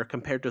Texas, where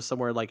compared to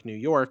somewhere like New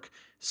York,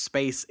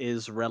 space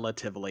is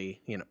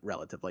relatively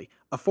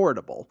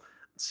affordable.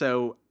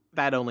 So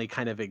that only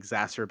kind of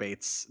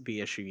exacerbates the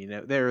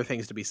issue. There are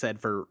things to be said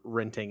for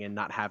renting and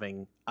not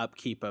having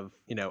upkeep of,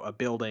 a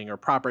building or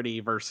property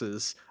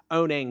versus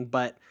owning,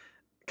 but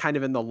kind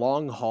of in the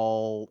long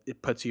haul,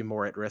 it puts you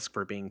more at risk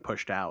for being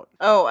pushed out.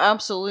 Oh,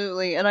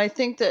 absolutely. And I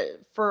think that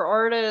for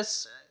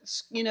artists,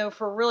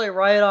 for really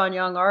right on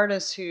young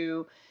artists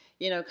who,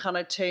 kind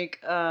of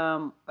take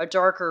a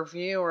darker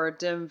view or a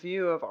dim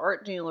view of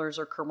art dealers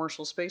or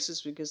commercial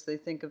spaces because they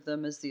think of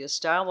them as the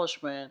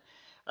establishment,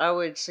 I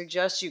would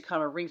suggest you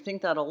kind of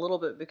rethink that a little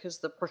bit because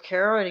the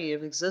precarity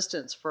of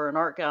existence for an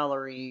art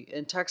gallery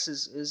in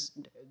Texas is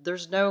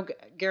there's no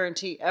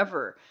guarantee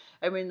ever.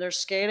 I mean, they're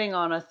skating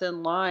on a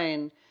thin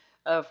line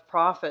of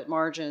profit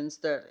margins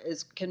that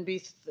can be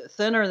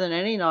thinner than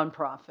any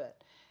nonprofit.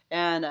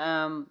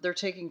 And they're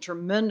taking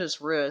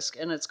tremendous risk,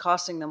 and it's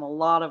costing them a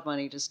lot of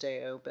money to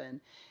stay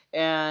open.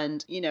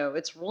 And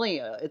it's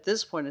really at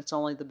this point, it's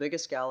only the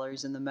biggest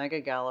galleries and the mega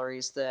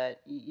galleries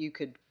that you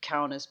could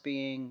count as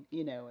being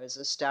as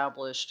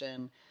established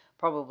and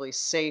probably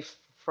safe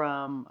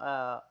from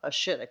a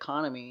shit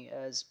economy,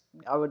 as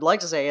I would like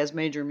to say, as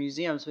major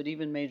museums, but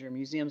even major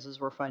museums, as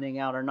we're finding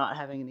out, are not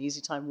having an easy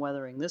time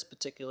weathering this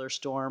particular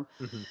storm.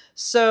 Hmm.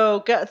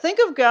 So think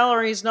of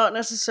galleries not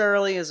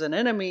necessarily as an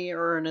enemy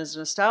or as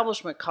an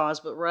establishment cause,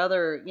 but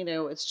rather,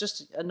 it's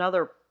just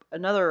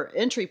another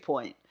entry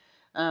point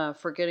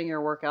for getting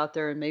your work out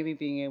there and maybe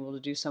being able to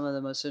do some of the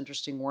most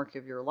interesting work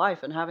of your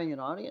life and having an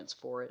audience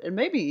for it, and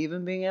maybe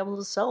even being able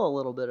to sell a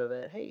little bit of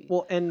it. Hey.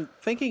 Well, and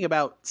thinking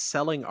about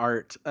selling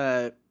art,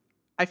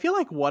 I feel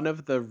like one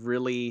of the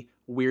really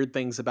weird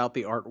things about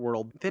the art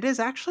world that is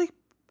actually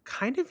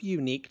kind of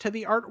unique to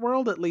the art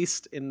world, at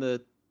least in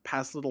the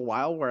past little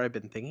while where I've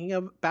been thinking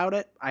about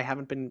it, I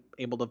haven't been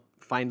able to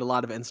find a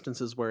lot of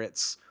instances where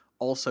it's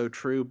also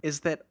true,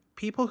 is that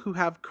people who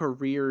have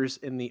careers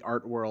in the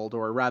art world,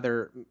 or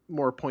rather,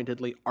 more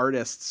pointedly,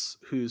 artists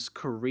whose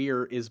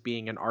career is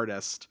being an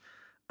artist,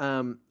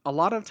 a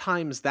lot of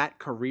times that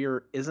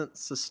career isn't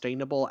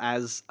sustainable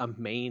as a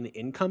main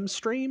income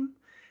stream.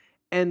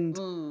 And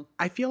Mm,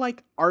 I feel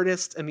like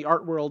artists in the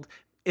art world,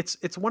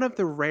 it's one of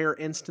the rare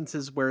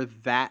instances where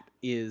that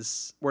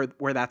is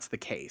where that's the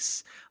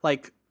case.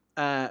 Like,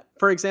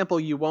 for example,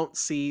 you won't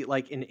see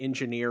like an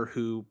engineer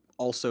who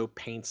also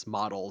paints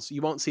models.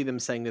 You won't see them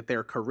saying that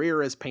their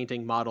career is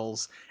painting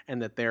models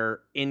and that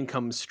their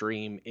income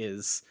stream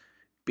is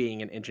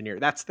being an engineer.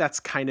 That's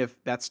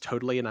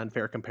totally an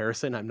unfair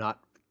comparison. I'm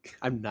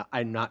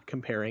not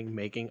comparing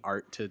making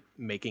art to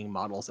making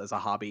models as a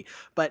hobby,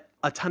 but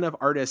a ton of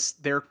artists,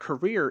 their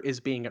career is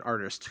being an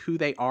artist. Who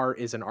they are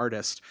is an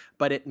artist,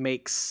 but it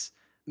makes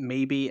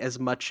maybe as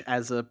much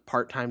as a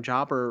part-time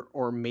job,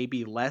 or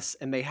maybe less,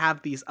 and they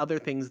have these other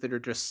things that are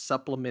just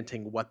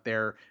supplementing what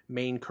their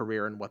main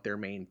career and what their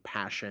main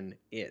passion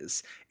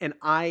is. And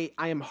I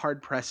am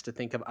hard pressed to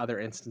think of other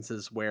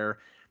instances where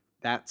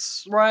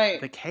that's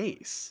right. the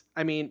case.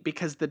 I mean,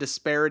 because the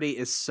disparity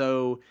is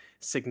so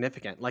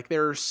significant. Like,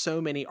 there are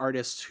so many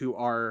artists who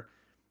are,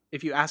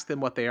 if you ask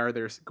them what they are,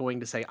 they're going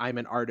to say, I'm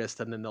an artist.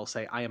 And then they'll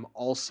say, I am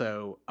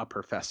also a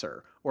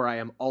professor, or I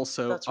am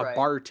also That's a right.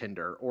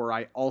 bartender, or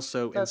I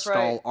also That's right.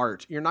 install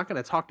art. You're not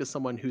going to talk to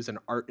someone who's an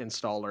art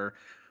installer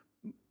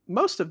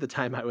most of the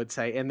time, I would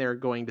say, and they're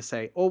going to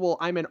say, oh, well,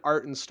 I'm an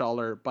art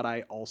installer, but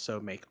I also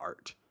make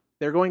art.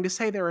 They're going to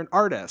say they're an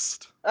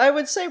artist. I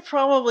would say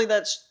probably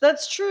that's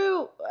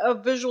true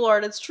of visual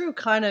art. It's true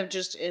kind of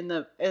just in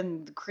the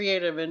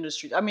creative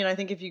industry. I mean, I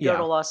think if you go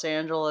to Yeah, Los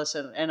Angeles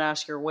and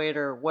ask your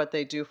waiter what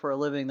they do for a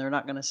living, they're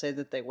not going to say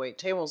that they wait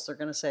tables. They're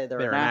going to say they're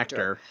an they're an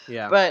actor. actor.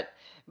 Yeah. But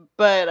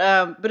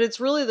but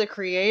it's really the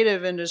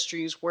creative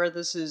industries where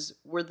this is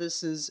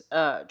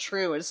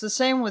true. It's the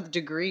same with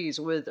degrees,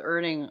 with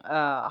earning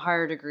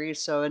higher degrees.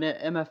 So an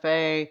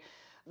MFA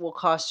will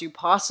cost you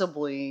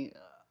possibly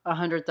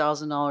 $100,000,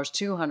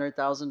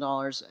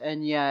 $200,000,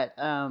 and yet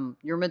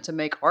you're meant to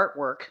make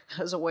artwork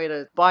as a way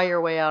to buy your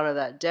way out of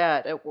that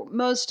debt.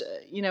 Most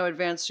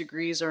advanced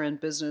degrees are in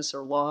business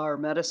or law or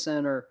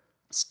medicine or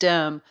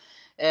STEM,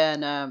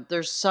 and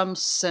there's some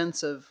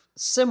sense of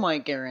semi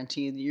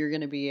guarantee that you're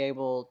going to be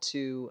able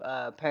to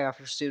pay off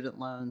your student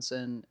loans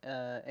and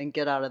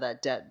get out of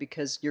that debt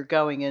because you're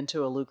going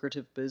into a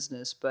lucrative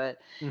business. But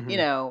Hmm.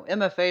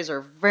 MFAs are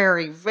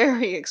very,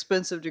 very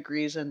expensive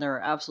degrees, and there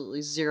are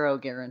absolutely zero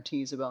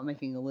guarantees about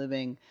making a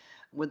living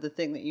with the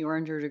thing that you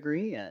earned your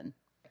degree in.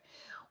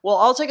 Well,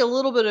 I'll take a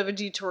little bit of a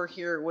detour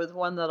here with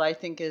one that I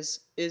think is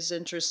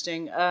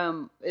interesting,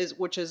 is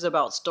which is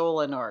about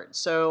stolen art.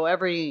 So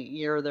every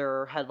year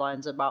there are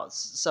headlines about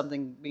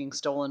something being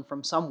stolen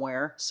from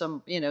somewhere.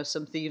 Some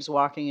thieves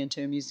walking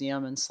into a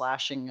museum and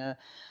slashing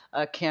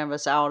a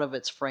canvas out of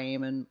its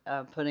frame and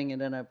putting it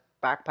in a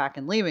backpack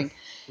and leaving.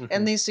 Hmm.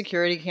 And these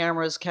security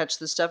cameras catch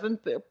this stuff, and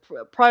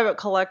private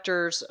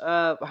collectors'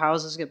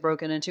 houses get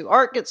broken into.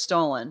 Art gets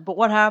stolen, but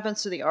what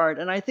happens to the art?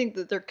 And I think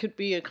that there could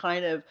be a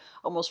kind of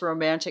almost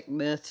romantic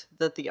myth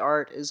that the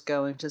art is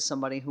going to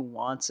somebody who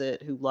wants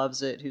it, who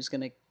loves it, who's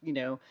going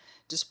to,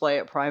 display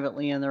it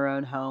privately in their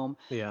own home.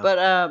 Yeah.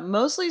 But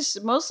mostly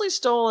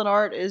stolen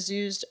art is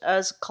used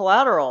as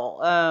collateral.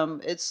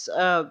 It's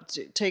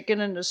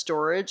taken into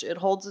storage. It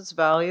holds its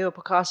value. A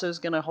Picasso is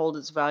going to hold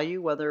its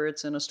value, whether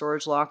it's in a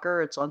storage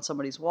locker, it's on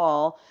somebody's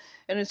wall,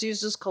 and it's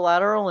used as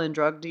collateral in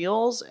drug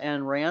deals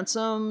and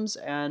ransoms,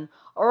 and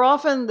or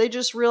often they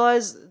just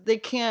realize they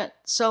can't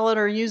sell it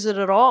or use it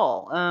at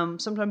all.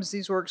 Sometimes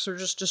these works are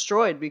just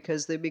destroyed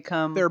because they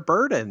become. They're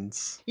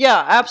burdens.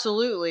 Yeah,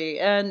 absolutely.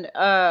 And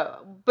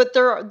but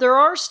there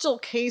are still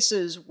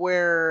cases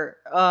where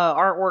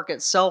artwork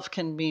itself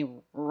can be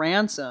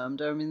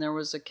ransomed. I mean, there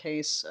was a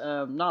case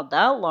not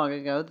that long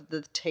ago that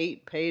the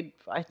Tate paid,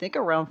 I think,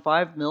 around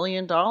 $5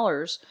 million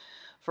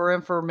for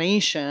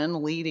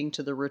information leading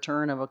to the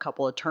return of a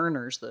couple of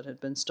Turners that had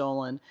been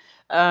stolen.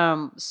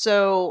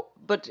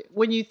 But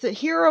when you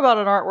hear about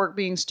an artwork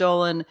being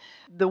stolen,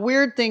 the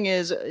weird thing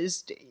is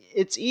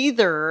it's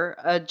either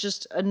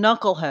just a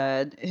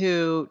knucklehead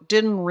who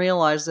didn't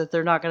realize that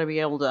they're not going to be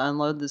able to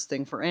unload this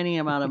thing for any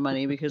amount of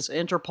money because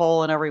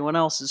Interpol and everyone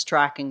else is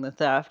tracking the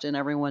theft and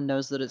everyone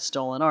knows that it's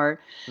stolen art,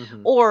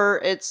 Hmm. or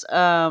it's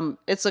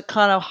a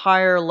kind of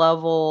higher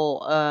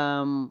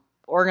level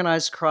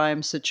organized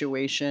crime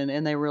situation,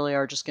 and they really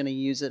are just going to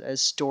use it as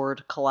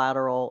stored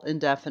collateral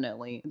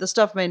indefinitely. The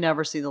stuff may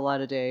never see the light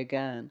of day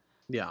again.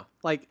 Yeah.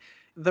 Like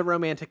the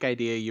romantic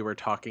idea you were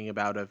talking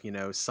about of,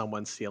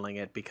 someone stealing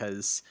it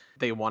because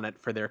they want it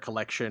for their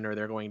collection or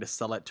they're going to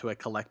sell it to a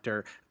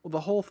collector. Well,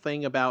 the whole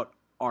thing about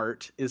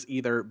art is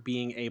either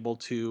being able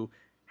to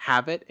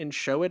have it and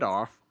show it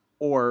off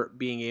or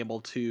being able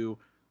to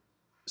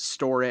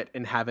store it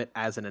and have it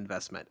as an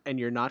investment. And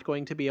you're not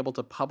going to be able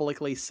to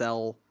publicly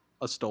sell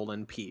a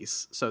stolen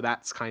piece. So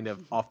that's kind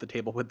of off the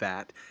table with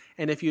that.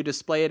 And if you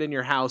display it in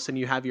your house and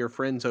you have your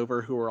friends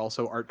over who are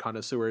also art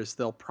connoisseurs,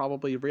 they'll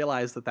probably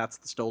realize that that's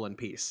the stolen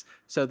piece.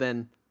 So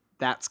then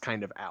that's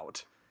kind of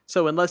out.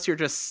 So unless you're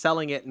just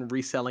selling it and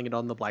reselling it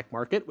on the black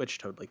market, which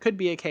totally could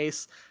be a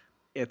case,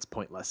 it's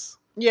pointless.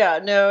 Yeah,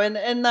 no,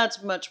 and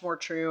that's much more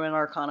true in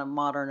our kind of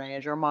modern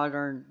age, our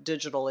modern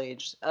digital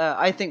age.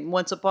 I think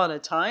once upon a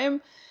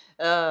time,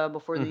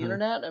 before the Hmm.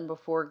 internet and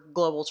before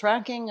global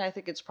tracking, I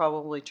think it's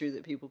probably true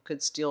that people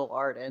could steal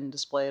art and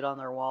display it on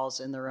their walls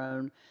in their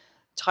own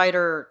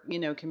tighter,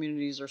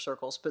 communities or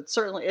circles. But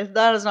certainly,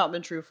 that has not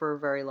been true for a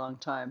very long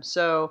time.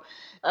 So,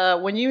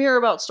 when you hear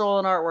about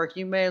stolen artwork,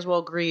 you may as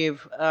well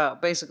grieve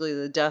basically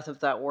the death of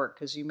that work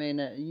because you may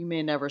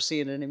never see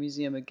it in a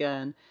museum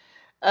again.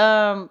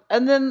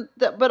 And then,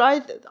 but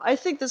I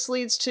think this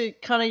leads to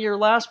kind of your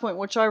last point,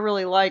 which I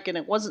really like, and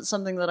it wasn't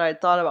something that I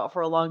had thought about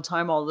for a long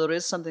time, although it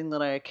is something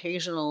that I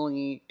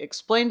occasionally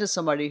explain to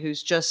somebody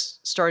who's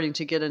just starting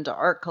to get into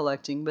art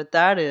collecting. But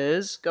that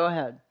is, go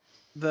ahead.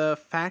 The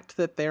fact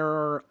that there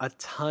are a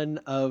ton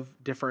of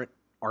different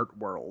art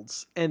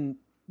worlds. And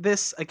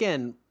this,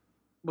 again,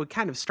 we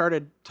kind of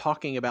started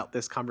talking about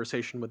this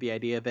conversation with the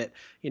idea that,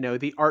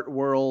 the art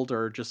world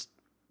or just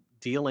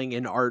dealing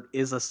in art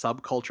is a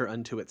subculture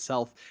unto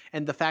itself.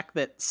 And the fact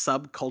that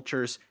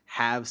subcultures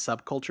have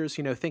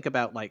subcultures, think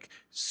about like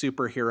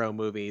superhero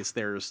movies.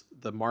 There's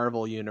the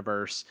Marvel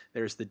universe,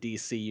 there's the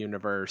DC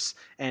universe,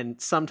 and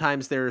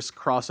sometimes there's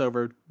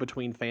crossover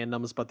between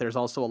fandoms, but there's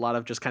also a lot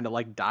of just kind of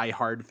like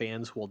diehard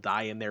fans who will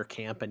die in their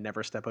camp and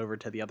never step over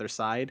to the other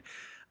side,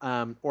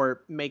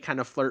 or may kind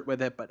of flirt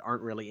with it but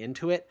aren't really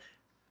into it.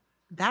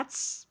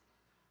 That's,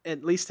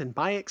 at least in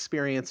my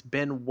experience,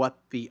 been what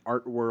the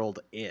art world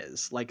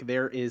is. Like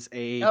there is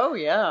Oh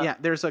yeah.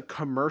 there's a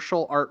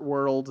commercial art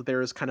world.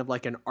 There's kind of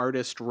like an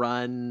artist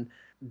run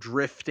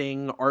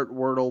drifting art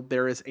world.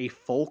 There is a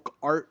folk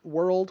art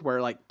world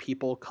where like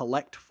people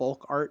collect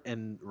folk art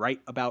and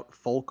write about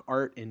folk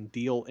art and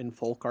deal in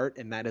folk art,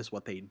 and that is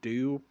what they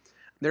do.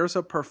 There's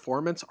a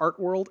performance art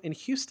world in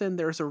Houston.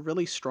 There's a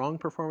really strong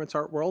performance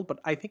art world, but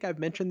I think I've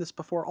mentioned this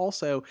before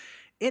also.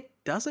 It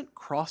doesn't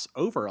cross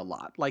over a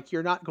lot. Like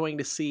you're not going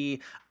to see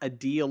a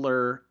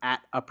dealer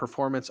at a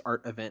performance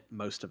art event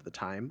most of the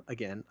time.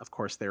 Again, of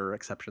course, there are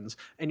exceptions.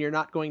 And you're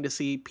not going to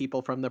see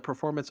people from the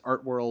performance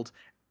art world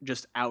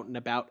just out and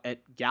about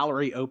at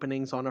gallery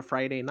openings on a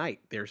Friday night.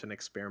 There's an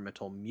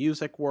experimental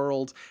music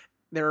world.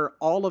 There are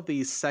all of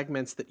these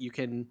segments that you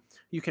can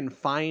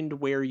find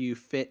where you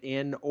fit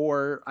in.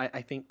 Or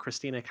I think,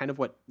 Christina, kind of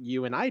what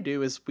you and I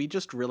do is we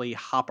just really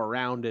hop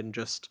around and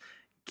just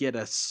get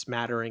a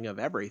smattering of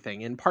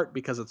everything, in part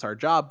because it's our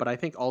job, but I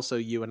think also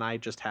you and I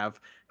just have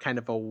kind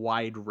of a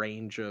wide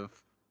range of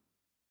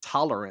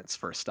tolerance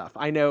for stuff.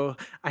 I know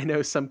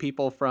some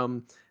people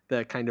from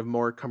the kind of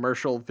more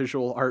commercial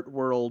visual art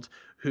world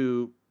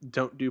who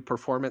don't do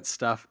performance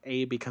stuff,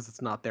 a because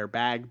it's not their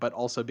bag, but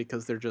also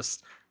because they're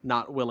just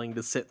not willing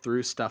to sit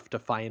through stuff to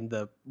find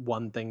the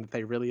one thing that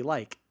they really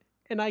like.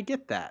 And I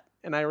get that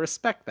and I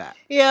respect that.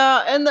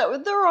 Yeah, and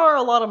there are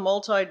a lot of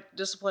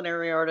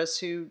multidisciplinary artists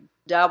who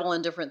dabble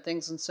in different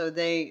things, and so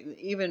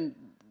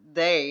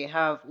they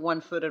have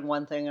one foot in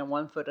one thing and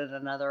one foot in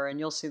another, and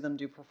you'll see them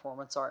do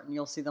performance art, and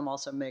you'll see them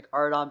also make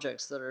art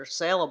objects that are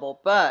saleable.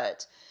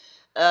 But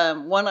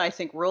one I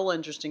think real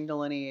interesting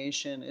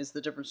delineation is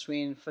the difference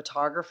between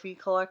photography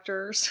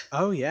collectors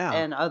Oh yeah.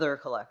 and other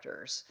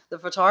collectors. The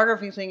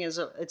photography thing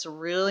it's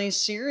really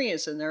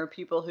serious, and there are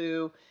people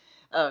who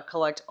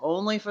collect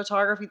only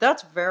photography.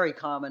 That's very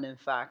common, in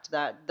fact.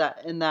 That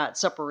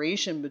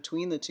separation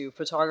between the two.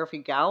 Photography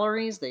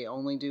galleries, they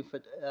only do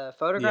Yeah.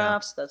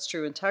 photographs. That's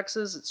true in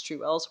Texas. It's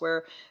true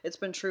elsewhere. It's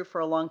been true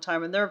for a long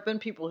time, and there have been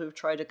people who've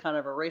tried to kind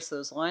of erase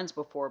those lines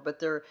before. But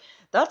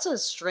that's a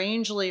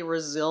strangely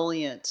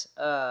resilient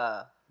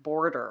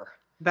border.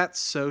 That's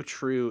so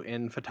true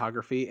in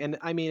photography. And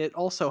I mean, it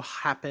also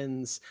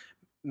happens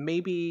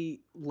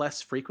maybe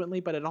less frequently,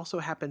 but it also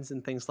happens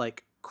in things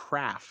like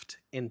craft,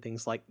 in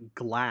things like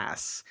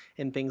glass,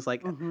 in things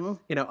like, Hmm.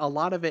 a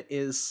lot of it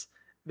is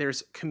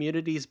there's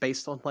communities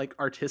based on like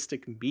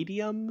artistic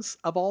mediums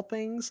of all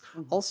things.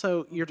 Hmm.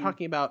 Also, you're Hmm.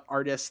 talking about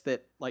artists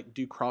that like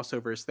do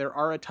crossovers. There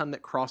are a ton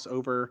that cross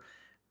over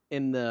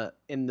in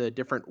the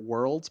different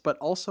worlds, but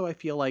also I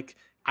feel like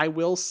I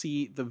will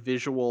see the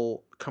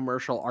visual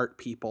commercial art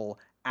people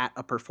at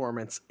a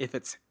performance if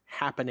it's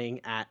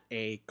happening at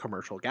a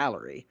commercial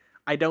gallery.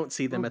 I don't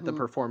see them at the Mm-hmm.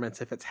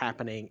 performance if it's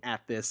happening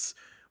at this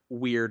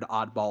weird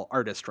oddball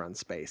artist run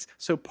space.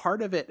 So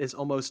part of it is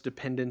almost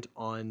dependent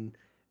on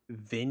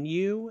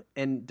venue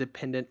and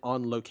dependent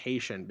on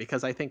location,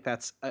 because I think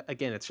that's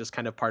again, it's just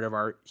kind of part of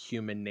our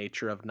human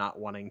nature of not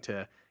wanting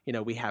to,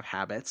 we have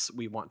habits.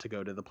 We want to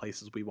go to the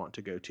places we want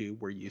to go to.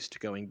 We're used to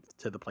going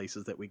to the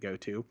places that we go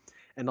to.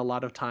 And a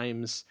lot of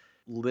times,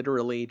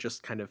 literally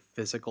just kind of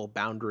physical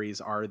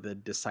boundaries are the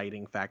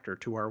deciding factor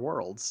to our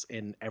worlds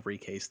in every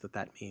case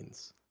that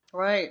means.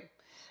 Right.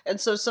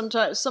 And so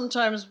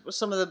sometimes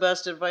some of the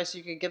best advice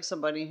you could give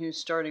somebody who's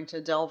starting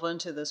to delve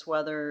into this,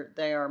 whether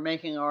they are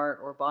making art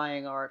or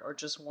buying art or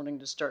just wanting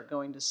to start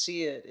going to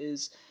see it,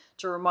 is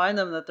to remind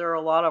them that there are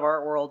a lot of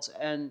art worlds,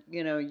 and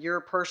your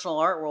personal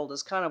art world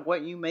is kind of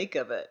what you make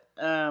of it.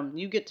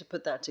 You get to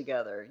put that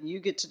together. You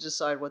get to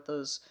decide what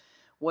those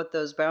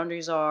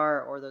boundaries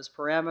are, or those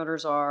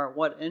parameters are,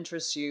 what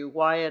interests you,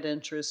 why it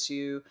interests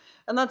you.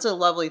 And that's a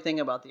lovely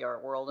thing about the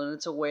art world. And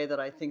it's a way that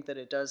I think that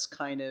it does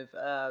kind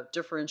of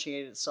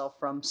differentiate itself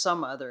from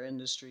some other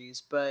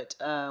industries. But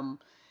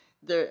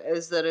there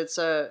is that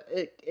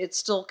it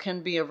still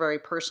can be a very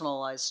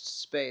personalized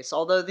space.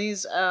 Although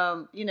these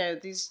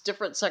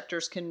different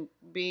sectors can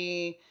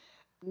be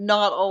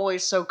not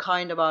always so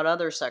kind about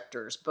other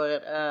sectors,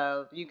 but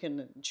you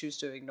can choose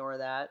to ignore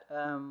that.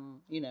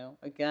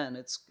 Again,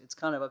 it's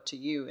kind of up to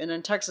you. And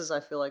in Texas,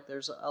 I feel like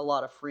there's a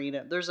lot of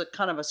freedom. There's a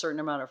kind of a certain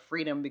amount of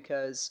freedom,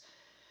 because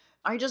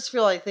I just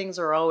feel like things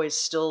are always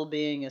still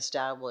being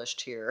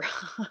established here.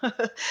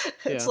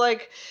 It's Yeah.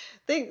 like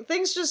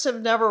things just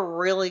have never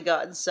really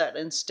gotten set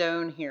in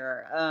stone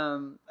here.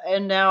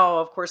 And now,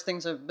 of course,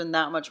 things have been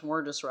that much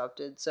more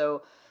disrupted.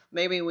 So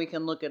maybe we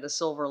can look at a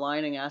silver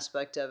lining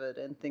aspect of it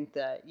and think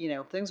that,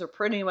 things are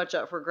pretty much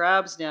up for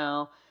grabs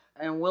now,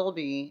 and will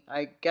be,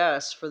 I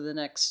guess, for the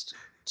next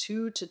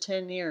 2 to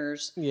 10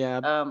 years. Yeah.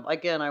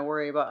 Again, I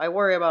worry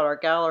about our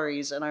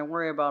galleries, and I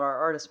worry about our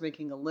artists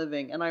making a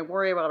living, and I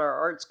worry about our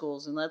art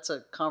schools, and that's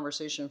a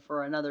conversation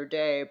for another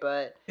day.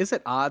 But Is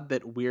it odd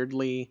that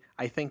weirdly,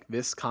 I think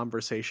this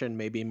conversation,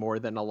 maybe more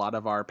than a lot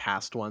of our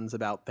past ones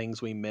about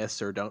things we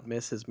miss or don't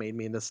miss, has made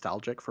me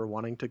nostalgic for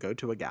wanting to go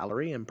to a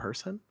gallery in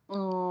person?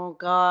 oh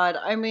God,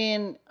 I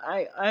mean,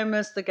 I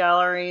miss the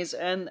galleries,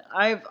 and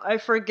I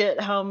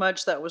forget how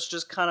much that was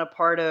just kind of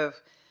part of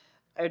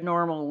a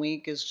normal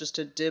week, is just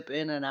to dip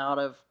in and out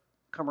of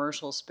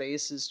commercial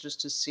spaces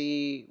just to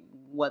see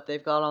what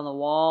they've got on the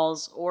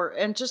walls,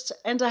 and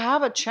to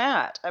have a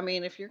chat. I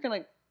mean, if you're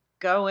going to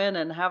go in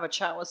and have a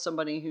chat with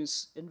somebody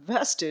who's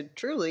invested,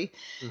 truly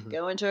Hmm.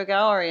 go into a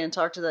gallery and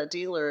talk to that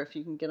dealer if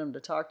you can get them to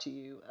talk to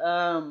you.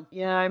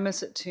 Yeah, I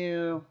miss it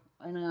too.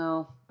 I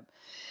know.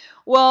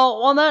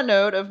 Well, on that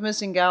note of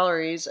missing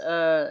galleries,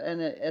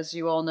 and as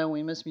you all know,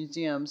 we miss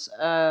museums.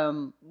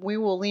 We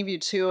will leave you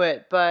to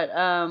it, but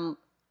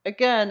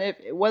again, if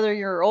whether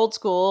you're old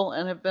school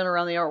and have been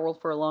around the art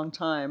world for a long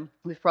time,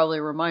 we've probably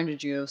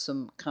reminded you of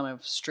some kind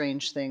of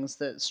strange things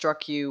that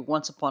struck you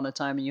once upon a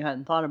time and you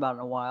hadn't thought about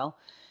in a while.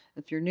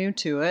 If you're new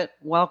to it,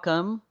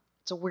 welcome.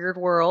 It's a weird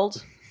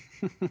world.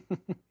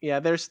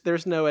 Yeah,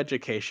 there's no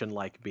education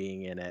like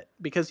being in it,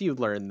 because you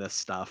learn this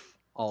stuff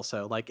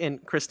also. Like,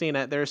 and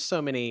Christina, there's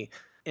so many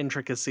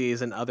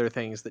intricacies and other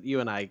things that you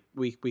and I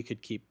we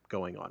could keep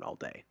going on all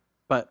day,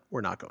 but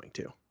we're not going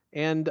to.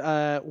 And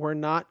we're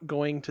not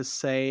going to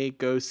say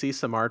go see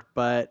some art,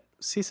 but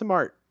see some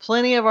art.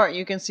 Plenty of art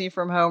you can see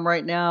from home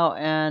right now,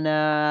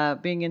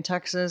 and being in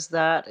Texas,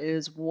 that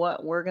is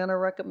what we're gonna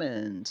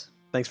recommend.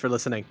 Thanks for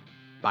listening.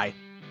 Bye.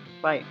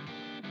 Bye.